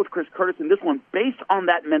I would go with Chris Curtis in this one based on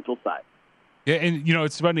that mental side. Yeah, and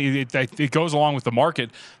it's funny. It goes along with the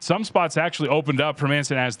market. Some spots actually opened up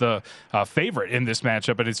Hermanson as the favorite in this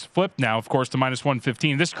matchup, but it's flipped now, of course, to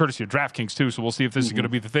 -115. This is courtesy of DraftKings too, so we'll see if this is going to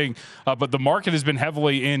be the thing. But the market has been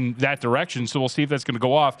heavily in that direction, so we'll see if that's going to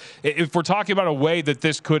go off. If we're talking about a way that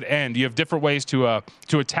this could end, you have different ways to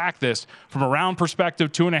attack this. From a round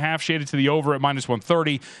perspective, 2.5 shaded to the over at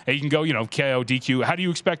 -130. And you can go, KO, DQ. How do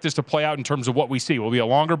you expect this to play out in terms of what we see? Will it be a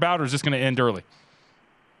longer bout, or is this going to end early?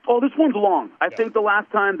 Oh, this one's long. I think the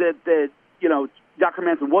last time that Jack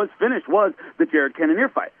Hermanson was finished was the Jared Cannonier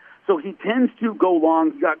fight. So he tends to go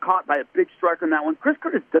long. He got caught by a big striker in that one. Chris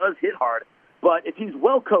Curtis does hit hard, but if he's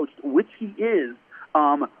well coached, which he is,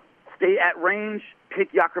 stay at range,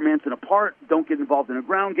 pick Jakob Manson apart, don't get involved in a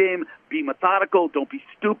ground game, be methodical, don't be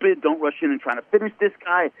stupid, don't rush in and try to finish this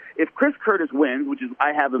guy. If Chris Curtis wins, which is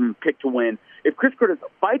I have him picked to win, if Chris Curtis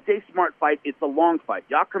fights a smart fight, it's a long fight.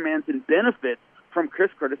 Jakob Manson benefits from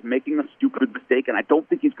Chris Curtis making a stupid mistake, and I don't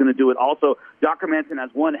think he's going to do it. Also, Jakob Manson has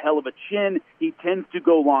one hell of a chin. He tends to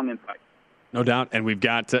go long in fights. No doubt. And we've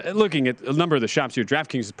got, looking at a number of the shops here,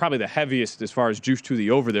 DraftKings is probably the heaviest as far as juice to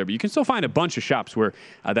the over there, but you can still find a bunch of shops where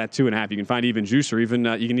that 2.5, you can find even juice, or even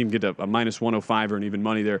you can even get a minus 105 or an even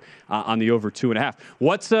money there on the over 2.5.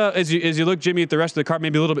 What's, as you look, Jimmy, at the rest of the card,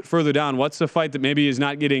 maybe a little bit further down, what's the fight that maybe is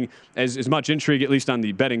not getting as much intrigue, at least on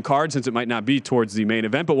the betting card, since it might not be towards the main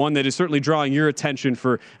event, but one that is certainly drawing your attention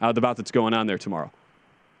for the bout that's going on there tomorrow?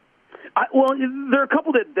 Well, there are a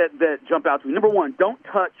couple that jump out to me. Number one, don't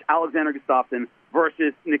touch Alexander Gustafsson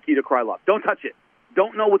versus Nikita Krylov. Don't touch it.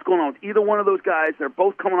 Don't know what's going on with either one of those guys. They're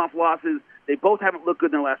both coming off losses. They both haven't looked good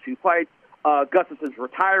in their last few fights. Gustafsson's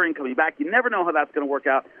retiring, coming back. You never know how that's going to work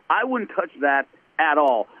out. I wouldn't touch that at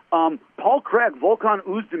all. Paul Craig, Volkan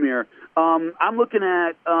Oezdemir. I'm looking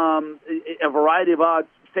at a variety of odds.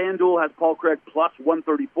 FanDuel has Paul Craig plus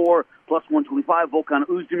 134, plus 125. Volkan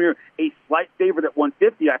Oezdemir, a slight favorite at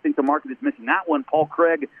 150. I think the market is missing that one. Paul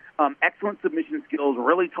Craig, excellent submission skills,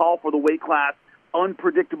 really tall for the weight class,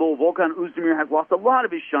 unpredictable. Volkan Oezdemir has lost a lot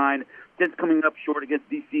of his shine since coming up short against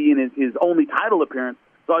DC in his only title appearance.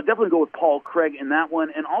 So I'd definitely go with Paul Craig in that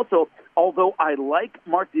one. And also, although I like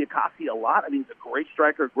Mark Diakasi a lot, I mean, he's a great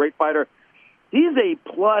striker, great fighter, he's a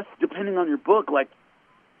plus, depending on your book, like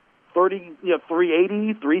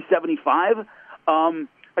 380, 375.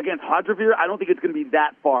 Against Hodrevir, I don't think it's going to be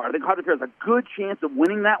that far. I think Hodrevir has a good chance of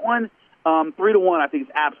winning that one. 3-1, I think,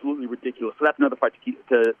 is absolutely ridiculous. So that's another fight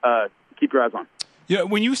to keep your eyes on. Yeah,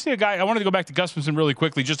 when you see a guy, I wanted to go back to Gustafsson really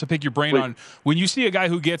quickly just to pick your brain on, when you see a guy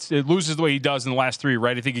who loses the way he does in the last three,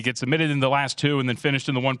 right? I think he gets submitted in the last two and then finished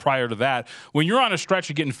in the one prior to that. When you're on a stretch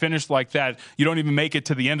of getting finished like that, you don't even make it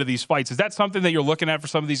to the end of these fights. Is that something that you're looking at for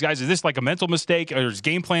some of these guys? Is this like a mental mistake, or his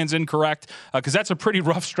game plan's incorrect? Because that's a pretty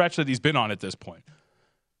rough stretch that he's been on at this point.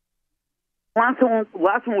 Last one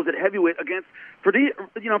was at heavyweight against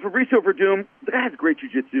Fabricio Verdum. The guy has great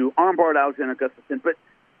jiu-jitsu, armbarred Alexander Gustafsson, but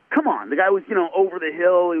come on, the guy was, over the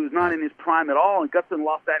hill. He was not in his prime at all, and Gustafsson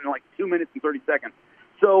lost that in like 2 minutes and 30 seconds.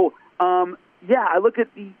 So, I look at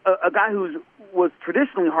a guy who was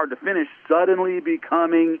traditionally hard to finish suddenly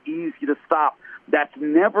becoming easy to stop. That's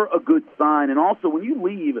never a good sign. And also, when you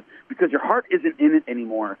leave because your heart isn't in it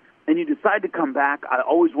anymore and you decide to come back, I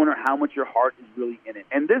always wonder how much your heart is really in it.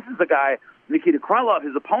 And this is a guy, Nikita Krylov,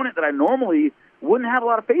 his opponent that I normally wouldn't have a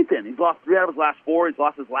lot of faith in. He's lost 3 out of his last 4. He's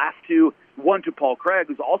lost his last 2, one to Paul Craig,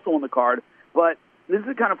 who's also on the card. But this is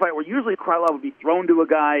the kind of fight where usually Krylov would be thrown to a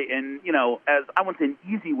guy and, as I wouldn't say an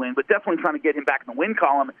easy win, but definitely trying to get him back in the win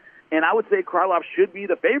column. And I would say Krylov should be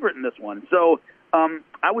the favorite in this one. So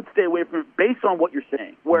I would stay away from it based on what you're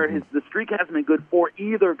saying, where the streak hasn't been good for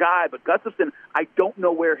either guy. But Gustafsson, I don't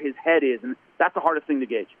know where his head is, and that's the hardest thing to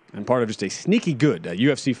gauge. And part of just a sneaky good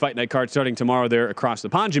UFC Fight Night card starting tomorrow there across the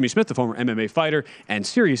pond. Jimmy Smith, the former MMA fighter, and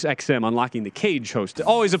SiriusXM Unlocking the Cage host.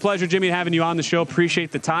 Always a pleasure, Jimmy, having you on the show.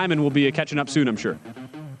 Appreciate the time, and we'll be catching up soon, I'm sure.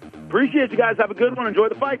 Appreciate you guys. Have a good one. Enjoy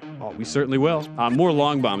the fight. Oh, we certainly will. More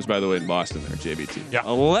long bombs, by the way, in Boston there, JBT. Yeah.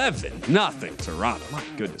 11-0 Toronto. My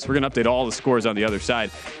goodness. We're going to update all the scores on the other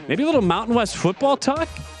side. Maybe a little Mountain West football talk?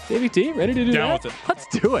 JBT, ready to do Down that? with it. Let's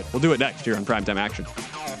do it. We'll do it next here on Primetime Action.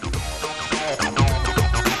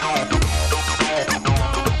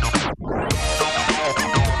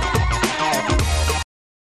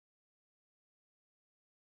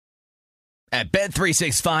 At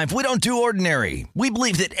Bet365, we don't do ordinary. We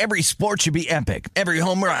believe that every sport should be epic. Every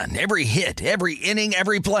home run, every hit, every inning,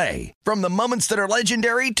 every play. From the moments that are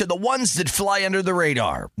legendary to the ones that fly under the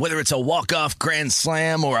radar. Whether it's a walk-off grand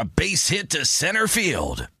slam or a base hit to center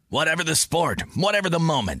field. Whatever the sport, whatever the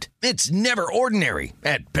moment. It's never ordinary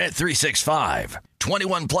at Bet365.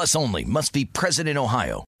 21 plus only. Must be present in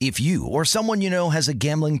Ohio. If you or someone you know has a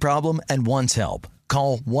gambling problem and wants help,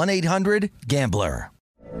 call 1-800-GAMBLER.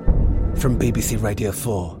 From BBC Radio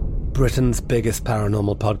 4, Britain's biggest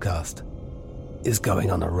paranormal podcast is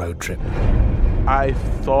going on a road trip. I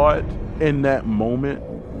thought in that moment,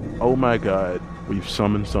 oh my God, we've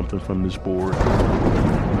summoned something from this board.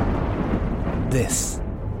 This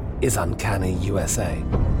is Uncanny USA.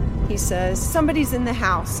 He says, somebody's in the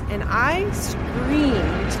house, and I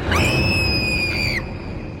screamed.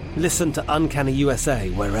 Listen to Uncanny USA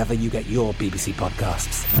wherever you get your BBC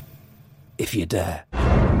podcasts, if you dare.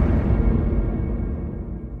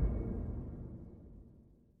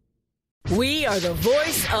 We are the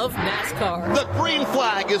voice of NASCAR. The green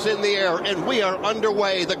flag is in the air, and we are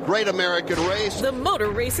underway. The Great American Race. The Motor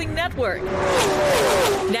Racing Network.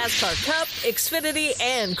 NASCAR Cup, Xfinity,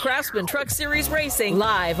 and Craftsman Truck Series Racing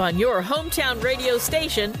live on your hometown radio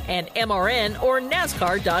station and MRN or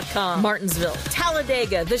NASCAR.com. Martinsville,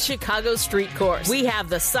 Talladega, the Chicago Street Course. We have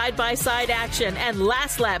the side-by-side action and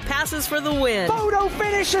last lap passes for the win. Photo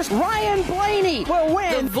finishes. Ryan Blaney will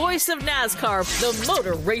win. The voice of NASCAR, the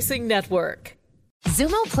Motor Racing Network.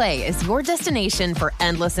 Xumo Play is your destination for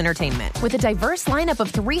endless entertainment. With a diverse lineup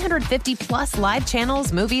of 350-plus live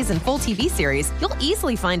channels, movies, and full TV series, you'll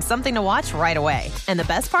easily find something to watch right away. And the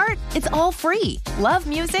best part? It's all free. Love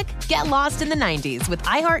music? Get lost in the 90s with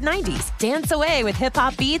iHeart 90s, dance away with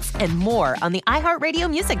hip-hop beats, and more on the iHeartRadio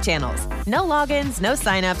music channels. No logins, no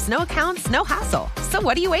signups, no accounts, no hassle. So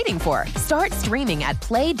what are you waiting for? Start streaming at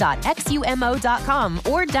play.xumo.com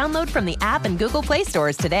or download from the app and Google Play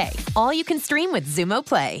stores today. All you can stream with Xumo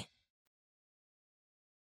Play.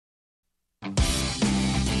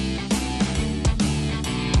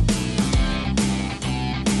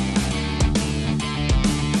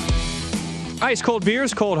 Ice cold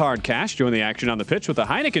beers, cold hard cash. Join the action on the pitch with the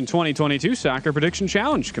Heineken 2022 Soccer Prediction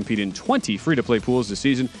Challenge. Compete in 20 free-to-play pools this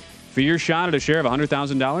season for your shot at a share of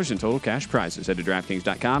 $100,000 in total cash prizes. Head to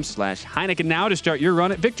DraftKings.com/Heineken now to start your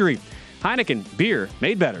run at victory. Heineken, beer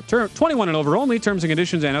made better. 21 and over only. Terms and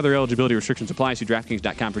conditions and other eligibility restrictions apply. See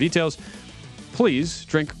DraftKings.com for details. Please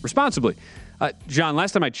drink responsibly. John,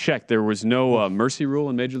 last time I checked, there was no mercy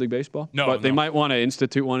rule in Major League Baseball. But they might want to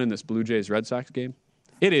institute one in this Blue Jays-Red Sox game.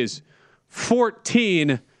 It is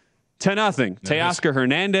 14-0. Teoscar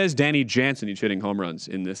Hernandez, Danny Jansen each hitting home runs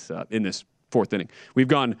in this fourth inning. We've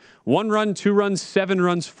gone 1 run, 2 runs, 7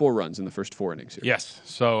 runs, 4 runs in the first 4 innings here. Yes.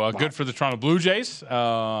 So good for the Toronto Blue Jays.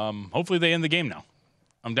 Hopefully they end the game now.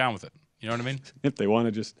 I'm down with it. You know what I mean? If they want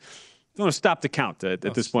to just stop the count at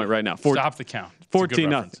this point right now. Stop the count.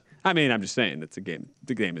 14-0. I mean, I'm just saying it's a game.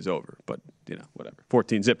 The game is over, but whatever.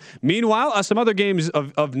 14-0. Meanwhile, some other games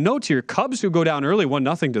of note here. Cubs, who go down early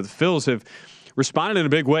 1-0 to the Phils, have responded in a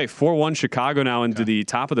big way. 4-1 Chicago now into the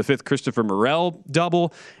top of the fifth. Christopher Morel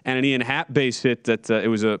double and an Ian Happ base hit.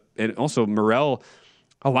 And also Morel.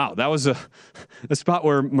 Oh wow, that was a spot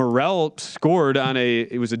where Morel scored on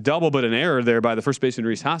it was a double but an error there by the first baseman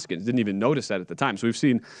Rhys Hoskins. Didn't even notice that at the time. So we've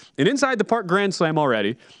seen an inside the park grand slam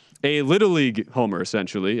already. A Little League homer,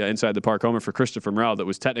 essentially, inside the park homer for Christopher Morel that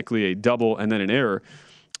was technically a double and then an error.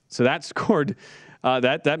 So that scored,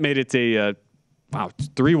 that made it a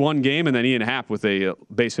 3-1 game, and then Ian Happ with a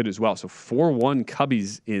base hit as well. So 4-1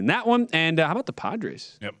 Cubbies in that one. And how about the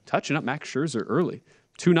Padres? Yep. Touching up Max Scherzer early.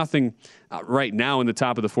 2-0 right now in the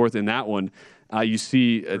top of the fourth in that one. You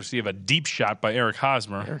see receive a deep shot by Eric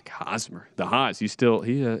Hosmer. Eric Hosmer, the Haas. He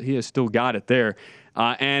has still got it there.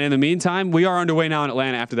 And in the meantime, we are underway now in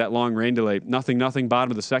Atlanta after that long rain delay. 0-0,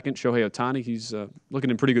 bottom of the second. Shohei Ohtani, he's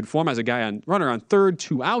looking in pretty good form as a runner on third,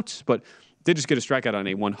 2 outs, but did just get a strikeout on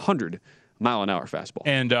a 100-mile-an-hour fastball.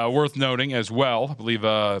 And worth noting as well, I believe,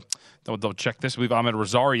 they'll check this. I believe Ahmed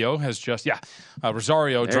Rosario has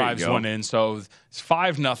Rosario drives one in. So it's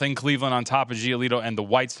 5-0. Cleveland on top of Giolito and the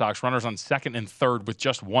White Sox. Runners on second and third with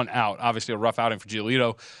just 1 out. Obviously a rough outing for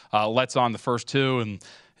Giolito. Lets on the first 2 and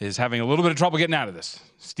is having a little bit of trouble getting out of this.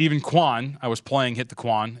 Stephen Kwan, I was playing Hit the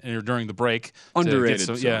Kwan during the break. Underrated.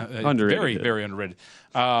 Underrated. Very, very underrated.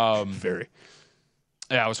 Very.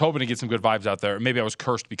 Yeah, I was hoping to get some good vibes out there. Maybe I was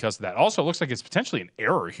cursed because of that. Also, it looks like it's potentially an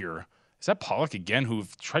error here. Is that Pollock again who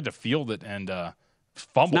tried to field it and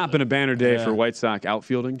fumbled? It's not been a banner day for White Sox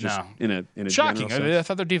outfielding. Just in a shocking. I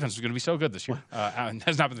thought their defense was going to be so good this year.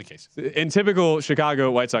 Has not been the case. In typical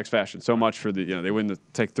Chicago White Sox fashion, so much for they win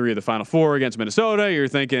take 3 of the final 4 against Minnesota. You're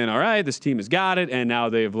thinking, all right, this team has got it, and now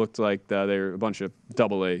they've looked like they're a bunch of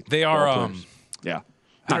Double-A. They are. Yeah.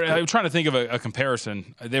 I'm trying to think of a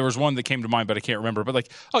comparison. There was one that came to mind, but I can't remember. But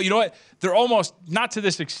you know what? They're almost not to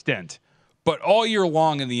this extent, but all year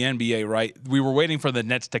long in the NBA, right? We were waiting for the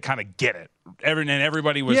Nets to kind of get it.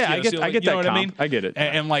 Everybody was. Yeah, I get that. What I mean? I get it.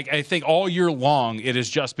 And I think all year long it has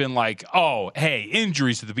just been like, oh, hey,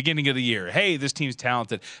 injuries at the beginning of the year. Hey, this team's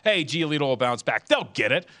talented. Hey, Giolito will bounce back. They'll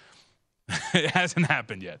get it. It hasn't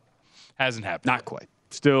happened yet. Not quite.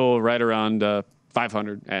 Still right around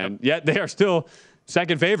 500, and yet they are still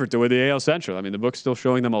second favorite to win the AL Central. I mean, the book's still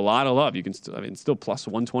showing them a lot of love. You can still plus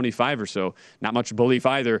 125 or so. Not much belief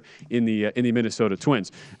either in the Minnesota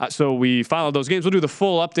Twins. So we followed those games. We'll do the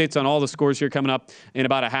full updates on all the scores here coming up in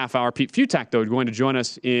about a half hour. Pete Futak, though, is going to join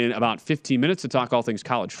us in about 15 minutes to talk all things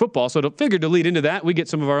college football. So to lead into that, we get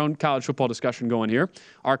some of our own college football discussion going here.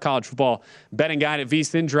 Our college football betting guide at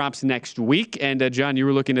VSiN drops next week. And John, you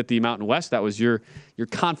were looking at the Mountain West. That was your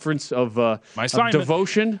conference of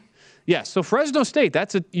devotion. Yeah, so Fresno State,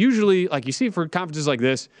 that's usually, like you see for conferences like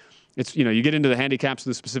this, it's, you get into the handicaps of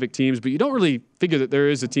the specific teams, but you don't really figure that there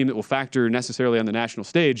is a team that will factor necessarily on the national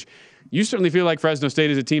stage. You certainly feel like Fresno State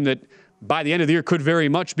is a team that by the end of the year could very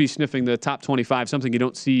much be sniffing the top 25, something you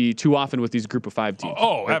don't see too often with these group of 5 teams.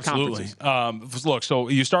 Oh, absolutely. Look, so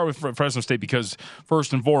you start with Fresno State because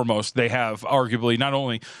first and foremost, they have arguably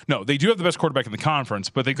they do have the best quarterback in the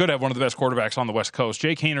conference, but they could have one of the best quarterbacks on the West Coast.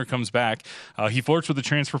 Jake Haener comes back. He flirts with the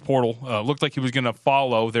transfer portal. Looked like he was going to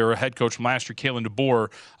follow their head coach from last year, Kalen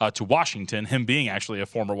DeBoer, to Washington, him being actually a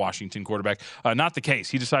former Washington quarterback. Not the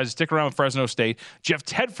case. He decides to stick around with Fresno State. Jeff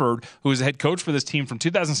Tedford, who was the head coach for this team from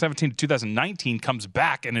 2017 to 2019, comes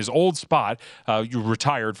back in his old spot. You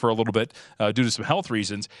retired for a little bit due to some health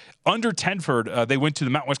reasons. Under Tedford, they went to the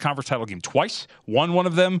Mountain West Conference title game twice, won one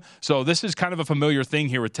of them. So this is kind of a familiar thing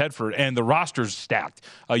here with Tedford, and the roster's stacked.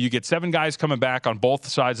 You get 7 guys coming back on both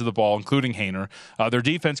sides of the ball, including Haener. Their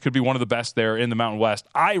defense could be one of the best there in the Mountain West.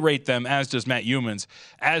 I rate them, as does Matt Humans,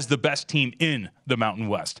 as the best team in the Mountain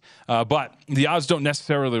West. But the odds don't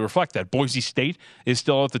necessarily reflect that. Boise State is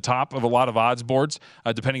still at the top of a lot of odds boards,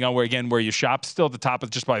 depending on where you shop, still at the top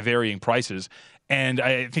just by varying prices. And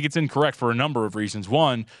I think it's incorrect for a number of reasons.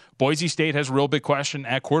 One, Boise State has a real big question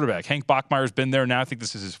at quarterback. Hank Bachmeier's been there now. I think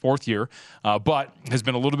this is his 4th year, but has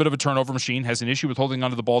been a little bit of a turnover machine, has an issue with holding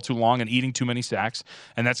onto the ball too long and eating too many sacks,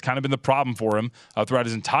 and that's kind of been the problem for him throughout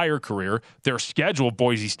his entire career. Their schedule,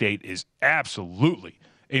 Boise State, is absolutely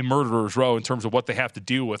a murderer's row in terms of what they have to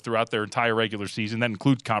deal with throughout their entire regular season. That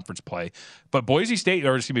includes conference play. But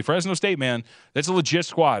Fresno State, man, that's a legit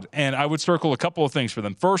squad. And I would circle a couple of things for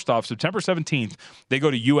them. First off, September 17th, they go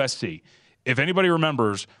to USC. If anybody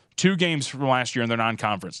remembers, 2 games from last year in their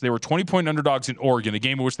non-conference. They were 20-point underdogs in Oregon, a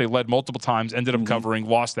game in which they led multiple times, ended up covering,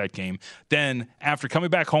 lost that game. Then, after coming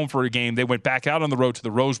back home for a game, they went back out on the road to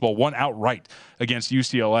the Rose Bowl, won outright against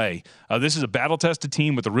UCLA. This is a battle-tested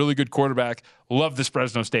team with a really good quarterback. Love this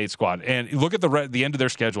Fresno State squad. And look at the end of their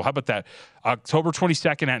schedule. How about that? October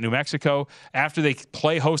 22nd at New Mexico. After they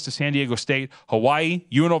play host to San Diego State, Hawaii,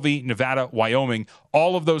 UNLV, Nevada, Wyoming.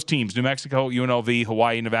 All of those teams, New Mexico, UNLV,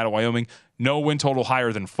 Hawaii, Nevada, Wyoming, no win total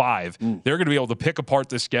higher than 5. They're going to be able to pick apart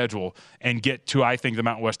this schedule and get to, I think, the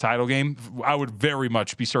Mountain West title game. I would very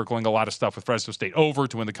much be circling a lot of stuff with Fresno State over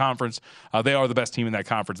to win the conference. They are the best team in that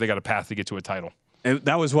conference. They got a path to get to a title. And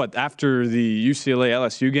that was after the UCLA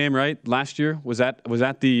LSU game, right? Last year, was that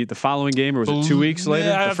the following game, or was it 2 weeks later?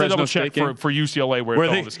 Yeah, I have to double check game? for UCLA where it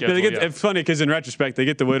fell on the schedule. It's funny because in retrospect, they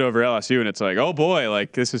get the win over LSU, and it's like, oh boy,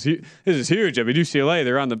 like this is huge. I mean, UCLA,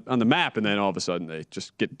 they're on the map, and then all of a sudden they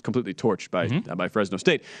just get completely torched by Fresno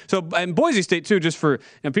State. So, and Boise State too, just for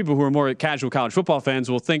people who are more casual college football fans,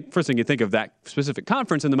 will think first thing you think of that specific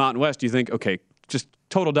conference in the Mountain West, you think, okay, just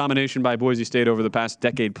total domination by Boise State over the past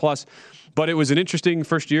decade plus. But it was an interesting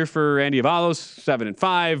first year for Andy Avalos,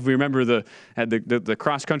 7-5. We remember the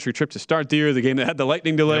cross-country trip to start the year, the game that had the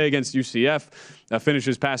lightning delay against UCF,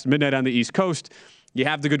 finishes past midnight on the East Coast. You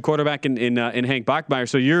have the good quarterback in Hank Bachmeier.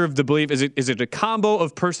 So you're of the belief, is it a combo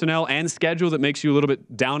of personnel and schedule that makes you a little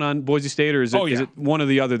bit down on Boise State, or is it one or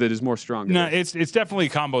the other that is more stronger? No, it's definitely a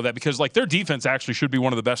combo of that, because like their defense actually should be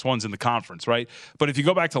one of the best ones in the conference, right? But if you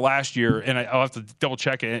go back to last year, and I'll have to double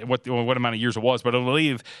check what amount of years it was, but I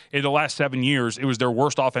believe in the last 7 years, it was their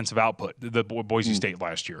worst offensive output, the Boise State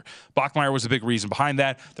last year. Bachmeier was a big reason behind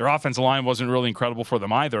that. Their offensive line wasn't really incredible for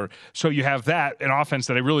them either. So you have that, an offense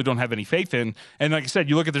that I really don't have any faith in. And like I said,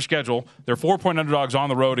 you look at their schedule, they're 4-point underdogs on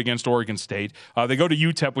the road against Oregon State. They go to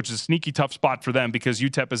UTEP, which is a sneaky tough spot for them because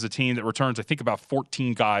UTEP is a team that returns, I think, about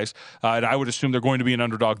 14 guys. And I would assume they're going to be an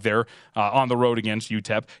underdog there on the road against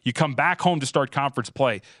UTEP. You come back home to start conference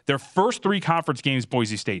play. Their first 3 conference games,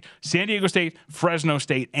 Boise State, San Diego State, Fresno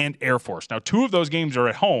State, and Air Force. Now, 2 of those games are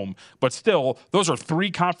at home, but still, those are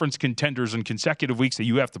 3 conference contenders in consecutive weeks that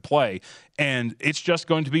you have to play. And it's just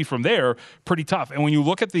going to be from there pretty tough. And when you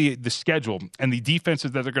look at the schedule and the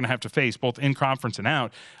defenses that they're going to have to face, both in conference and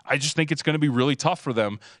out, I just think it's going to be really tough for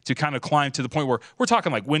them to kind of climb to the point where we're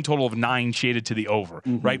talking like win total of 9 shaded to the over,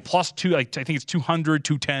 right? Plus 2, I think it's 200,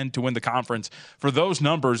 210 to win the conference. For those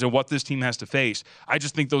numbers and what this team has to face, I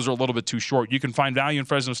just think those are a little bit too short. You can find value in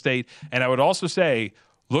Fresno State. And I would also say,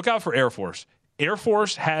 look out for Air Force. Air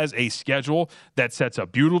Force has a schedule that sets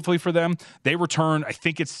up beautifully for them. They return, I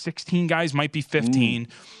think it's 16 guys, might be 15.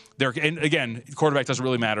 And again, quarterback doesn't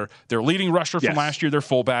really matter. Their leading rusher from last year, their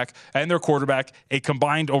fullback, and their quarterback, a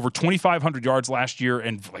combined over 2,500 yards last year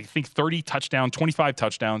and I think 25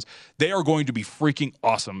 touchdowns. They are going to be freaking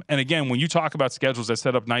awesome. And again, when you talk about schedules that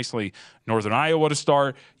set up nicely, Northern Iowa to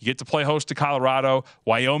start, you get to play host to Colorado,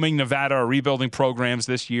 Wyoming, Nevada are rebuilding programs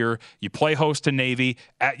this year. You play host to Navy,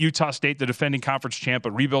 at Utah State, the defending conference champ,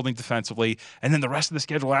 but rebuilding defensively. And then the rest of the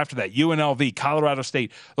schedule after that, UNLV, Colorado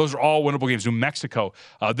State, those are all winnable games. New Mexico.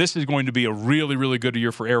 This is going to be a really, really good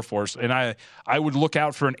year for Air Force. And I would look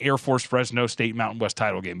out for an Air Force Fresno State Mountain West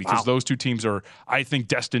title game because those two teams are, I think,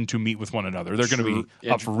 destined to meet with one another. They're going to be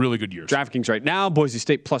up for really good years. DraftKings right now, Boise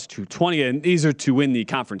State plus 220, and these are to win the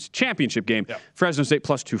conference championship game. Yep. Fresno State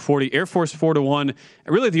plus 240, Air Force 4-1. And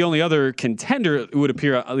really the only other contender it would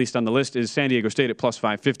appear, at least on the list, is San Diego State at plus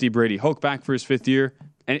 550. Brady Hoke back for his 5th year.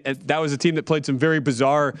 And that was a team that played some very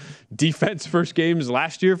bizarre defense first games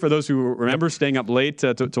last year. For those who remember staying up late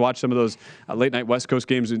to watch some of those late night West Coast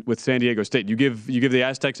games with San Diego State, you give the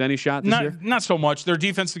Aztecs any shot this year? Not so much. Their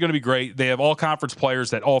defense is going to be great. They have all conference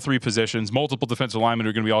players at all 3 positions. Multiple defensive linemen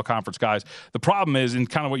are going to be all conference guys. The problem is, and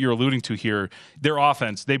kind of what you're alluding to here, their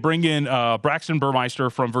offense. They bring in Braxton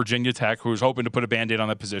Burmeister from Virginia Tech, who's hoping to put a Band-Aid on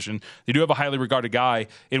that position. They do have a highly regarded guy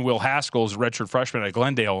in Will Haskell, as a redshirt freshman at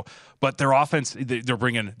Glendale. But their offense,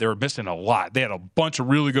 they're missing a lot. They had a bunch of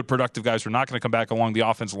really good productive guys who are not going to come back along the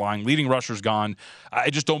offensive line. Leading rushers gone. I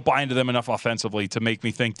just don't buy into them enough offensively to make me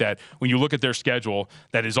think that when you look at their schedule,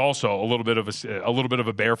 that is also a little bit of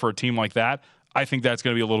a bear for a team like that. I think that's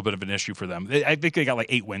going to be a little bit of an issue for them. I think they got like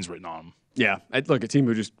 8 wins written on them. Yeah, look, a team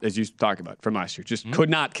who just, as you talk about from last year, just could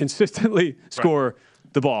not consistently score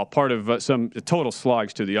the ball. Part of some total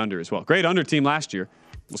slogs to the under as well. Great under team last year.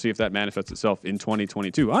 We'll see if that manifests itself in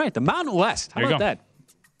 2022. All right, the Mountain West. How about that?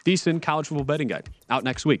 Decent college football betting guide out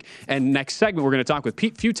next week. And next segment, we're going to talk with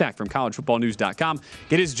Pete Futak from collegefootballnews.com.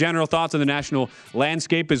 Get his general thoughts on the national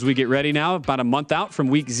landscape as we get ready now. About a month out from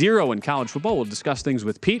week 0 in college football. We'll discuss things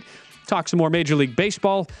with Pete, talk some more Major League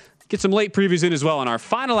Baseball, get some late previews in as well in our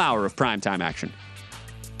final hour of primetime action.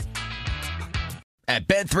 At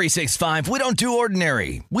Bet365, we don't do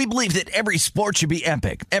ordinary. We believe that every sport should be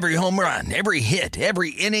epic. Every home run, every hit,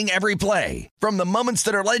 every inning, every play. From the moments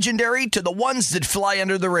that are legendary to the ones that fly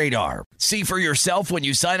under the radar. See for yourself when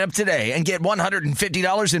you sign up today and get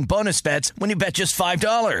 $150 in bonus bets when you bet just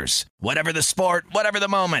 $5. Whatever the sport, whatever the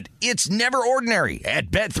moment, it's never ordinary at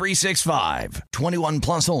Bet365. 21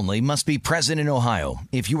 plus only. Must be present in Ohio.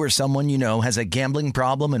 If you or someone you know has a gambling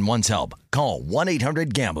problem and wants help, call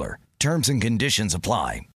 1-800-GAMBLER. Terms and conditions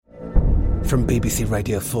apply. From BBC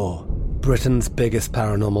Radio 4, Britain's biggest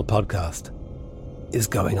paranormal podcast is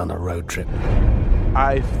going on a road trip.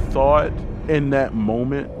 I thought in that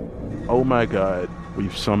moment, oh my God,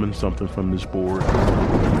 we've summoned something from this board.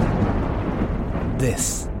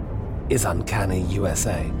 This is Uncanny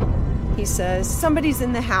USA. He says, somebody's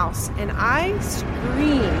in the house, and I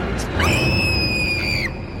screamed.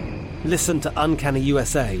 Listen to Uncanny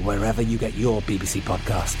USA wherever you get your BBC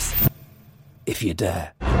podcasts, if you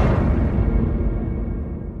dare.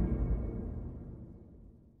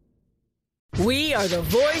 We are the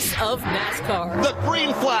voice of NASCAR. The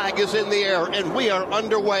green flag is in the air, and we are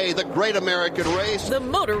underway. The Great American Race. The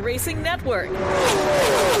Motor Racing Network.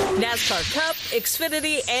 NASCAR Cup,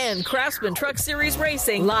 Xfinity, and Craftsman Truck Series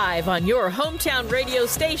Racing live on your hometown radio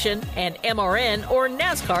station and MRN or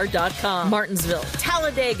NASCAR.com. Martinsville,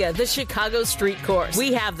 Talladega, the Chicago Street Course.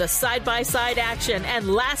 We have the side-by-side action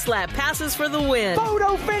and last lap passes for the win.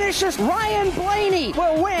 Photo finishes. Ryan Blaney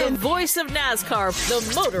will win. The voice of NASCAR,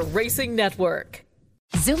 the Motor Racing Network.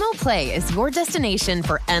 Xumo Play is your destination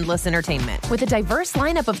for endless entertainment. With a diverse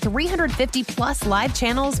lineup of 350 plus live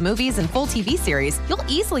channels, movies, and full TV series, you'll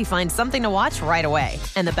easily find something to watch right away.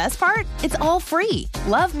 And the best part? It's all free.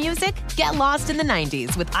 Love music? Get lost in the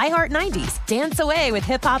 90s with iHeart 90s, dance away with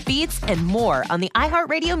hip-hop beats, and more on the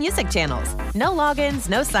iHeartRadio music channels. No logins,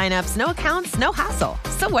 no signups, no accounts, no hassle.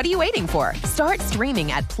 So what are you waiting for? Start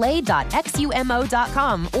streaming at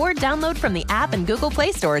play.xumo.com or download from the app and Google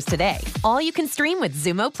Play stores today. All you can stream with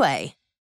Xumo Play.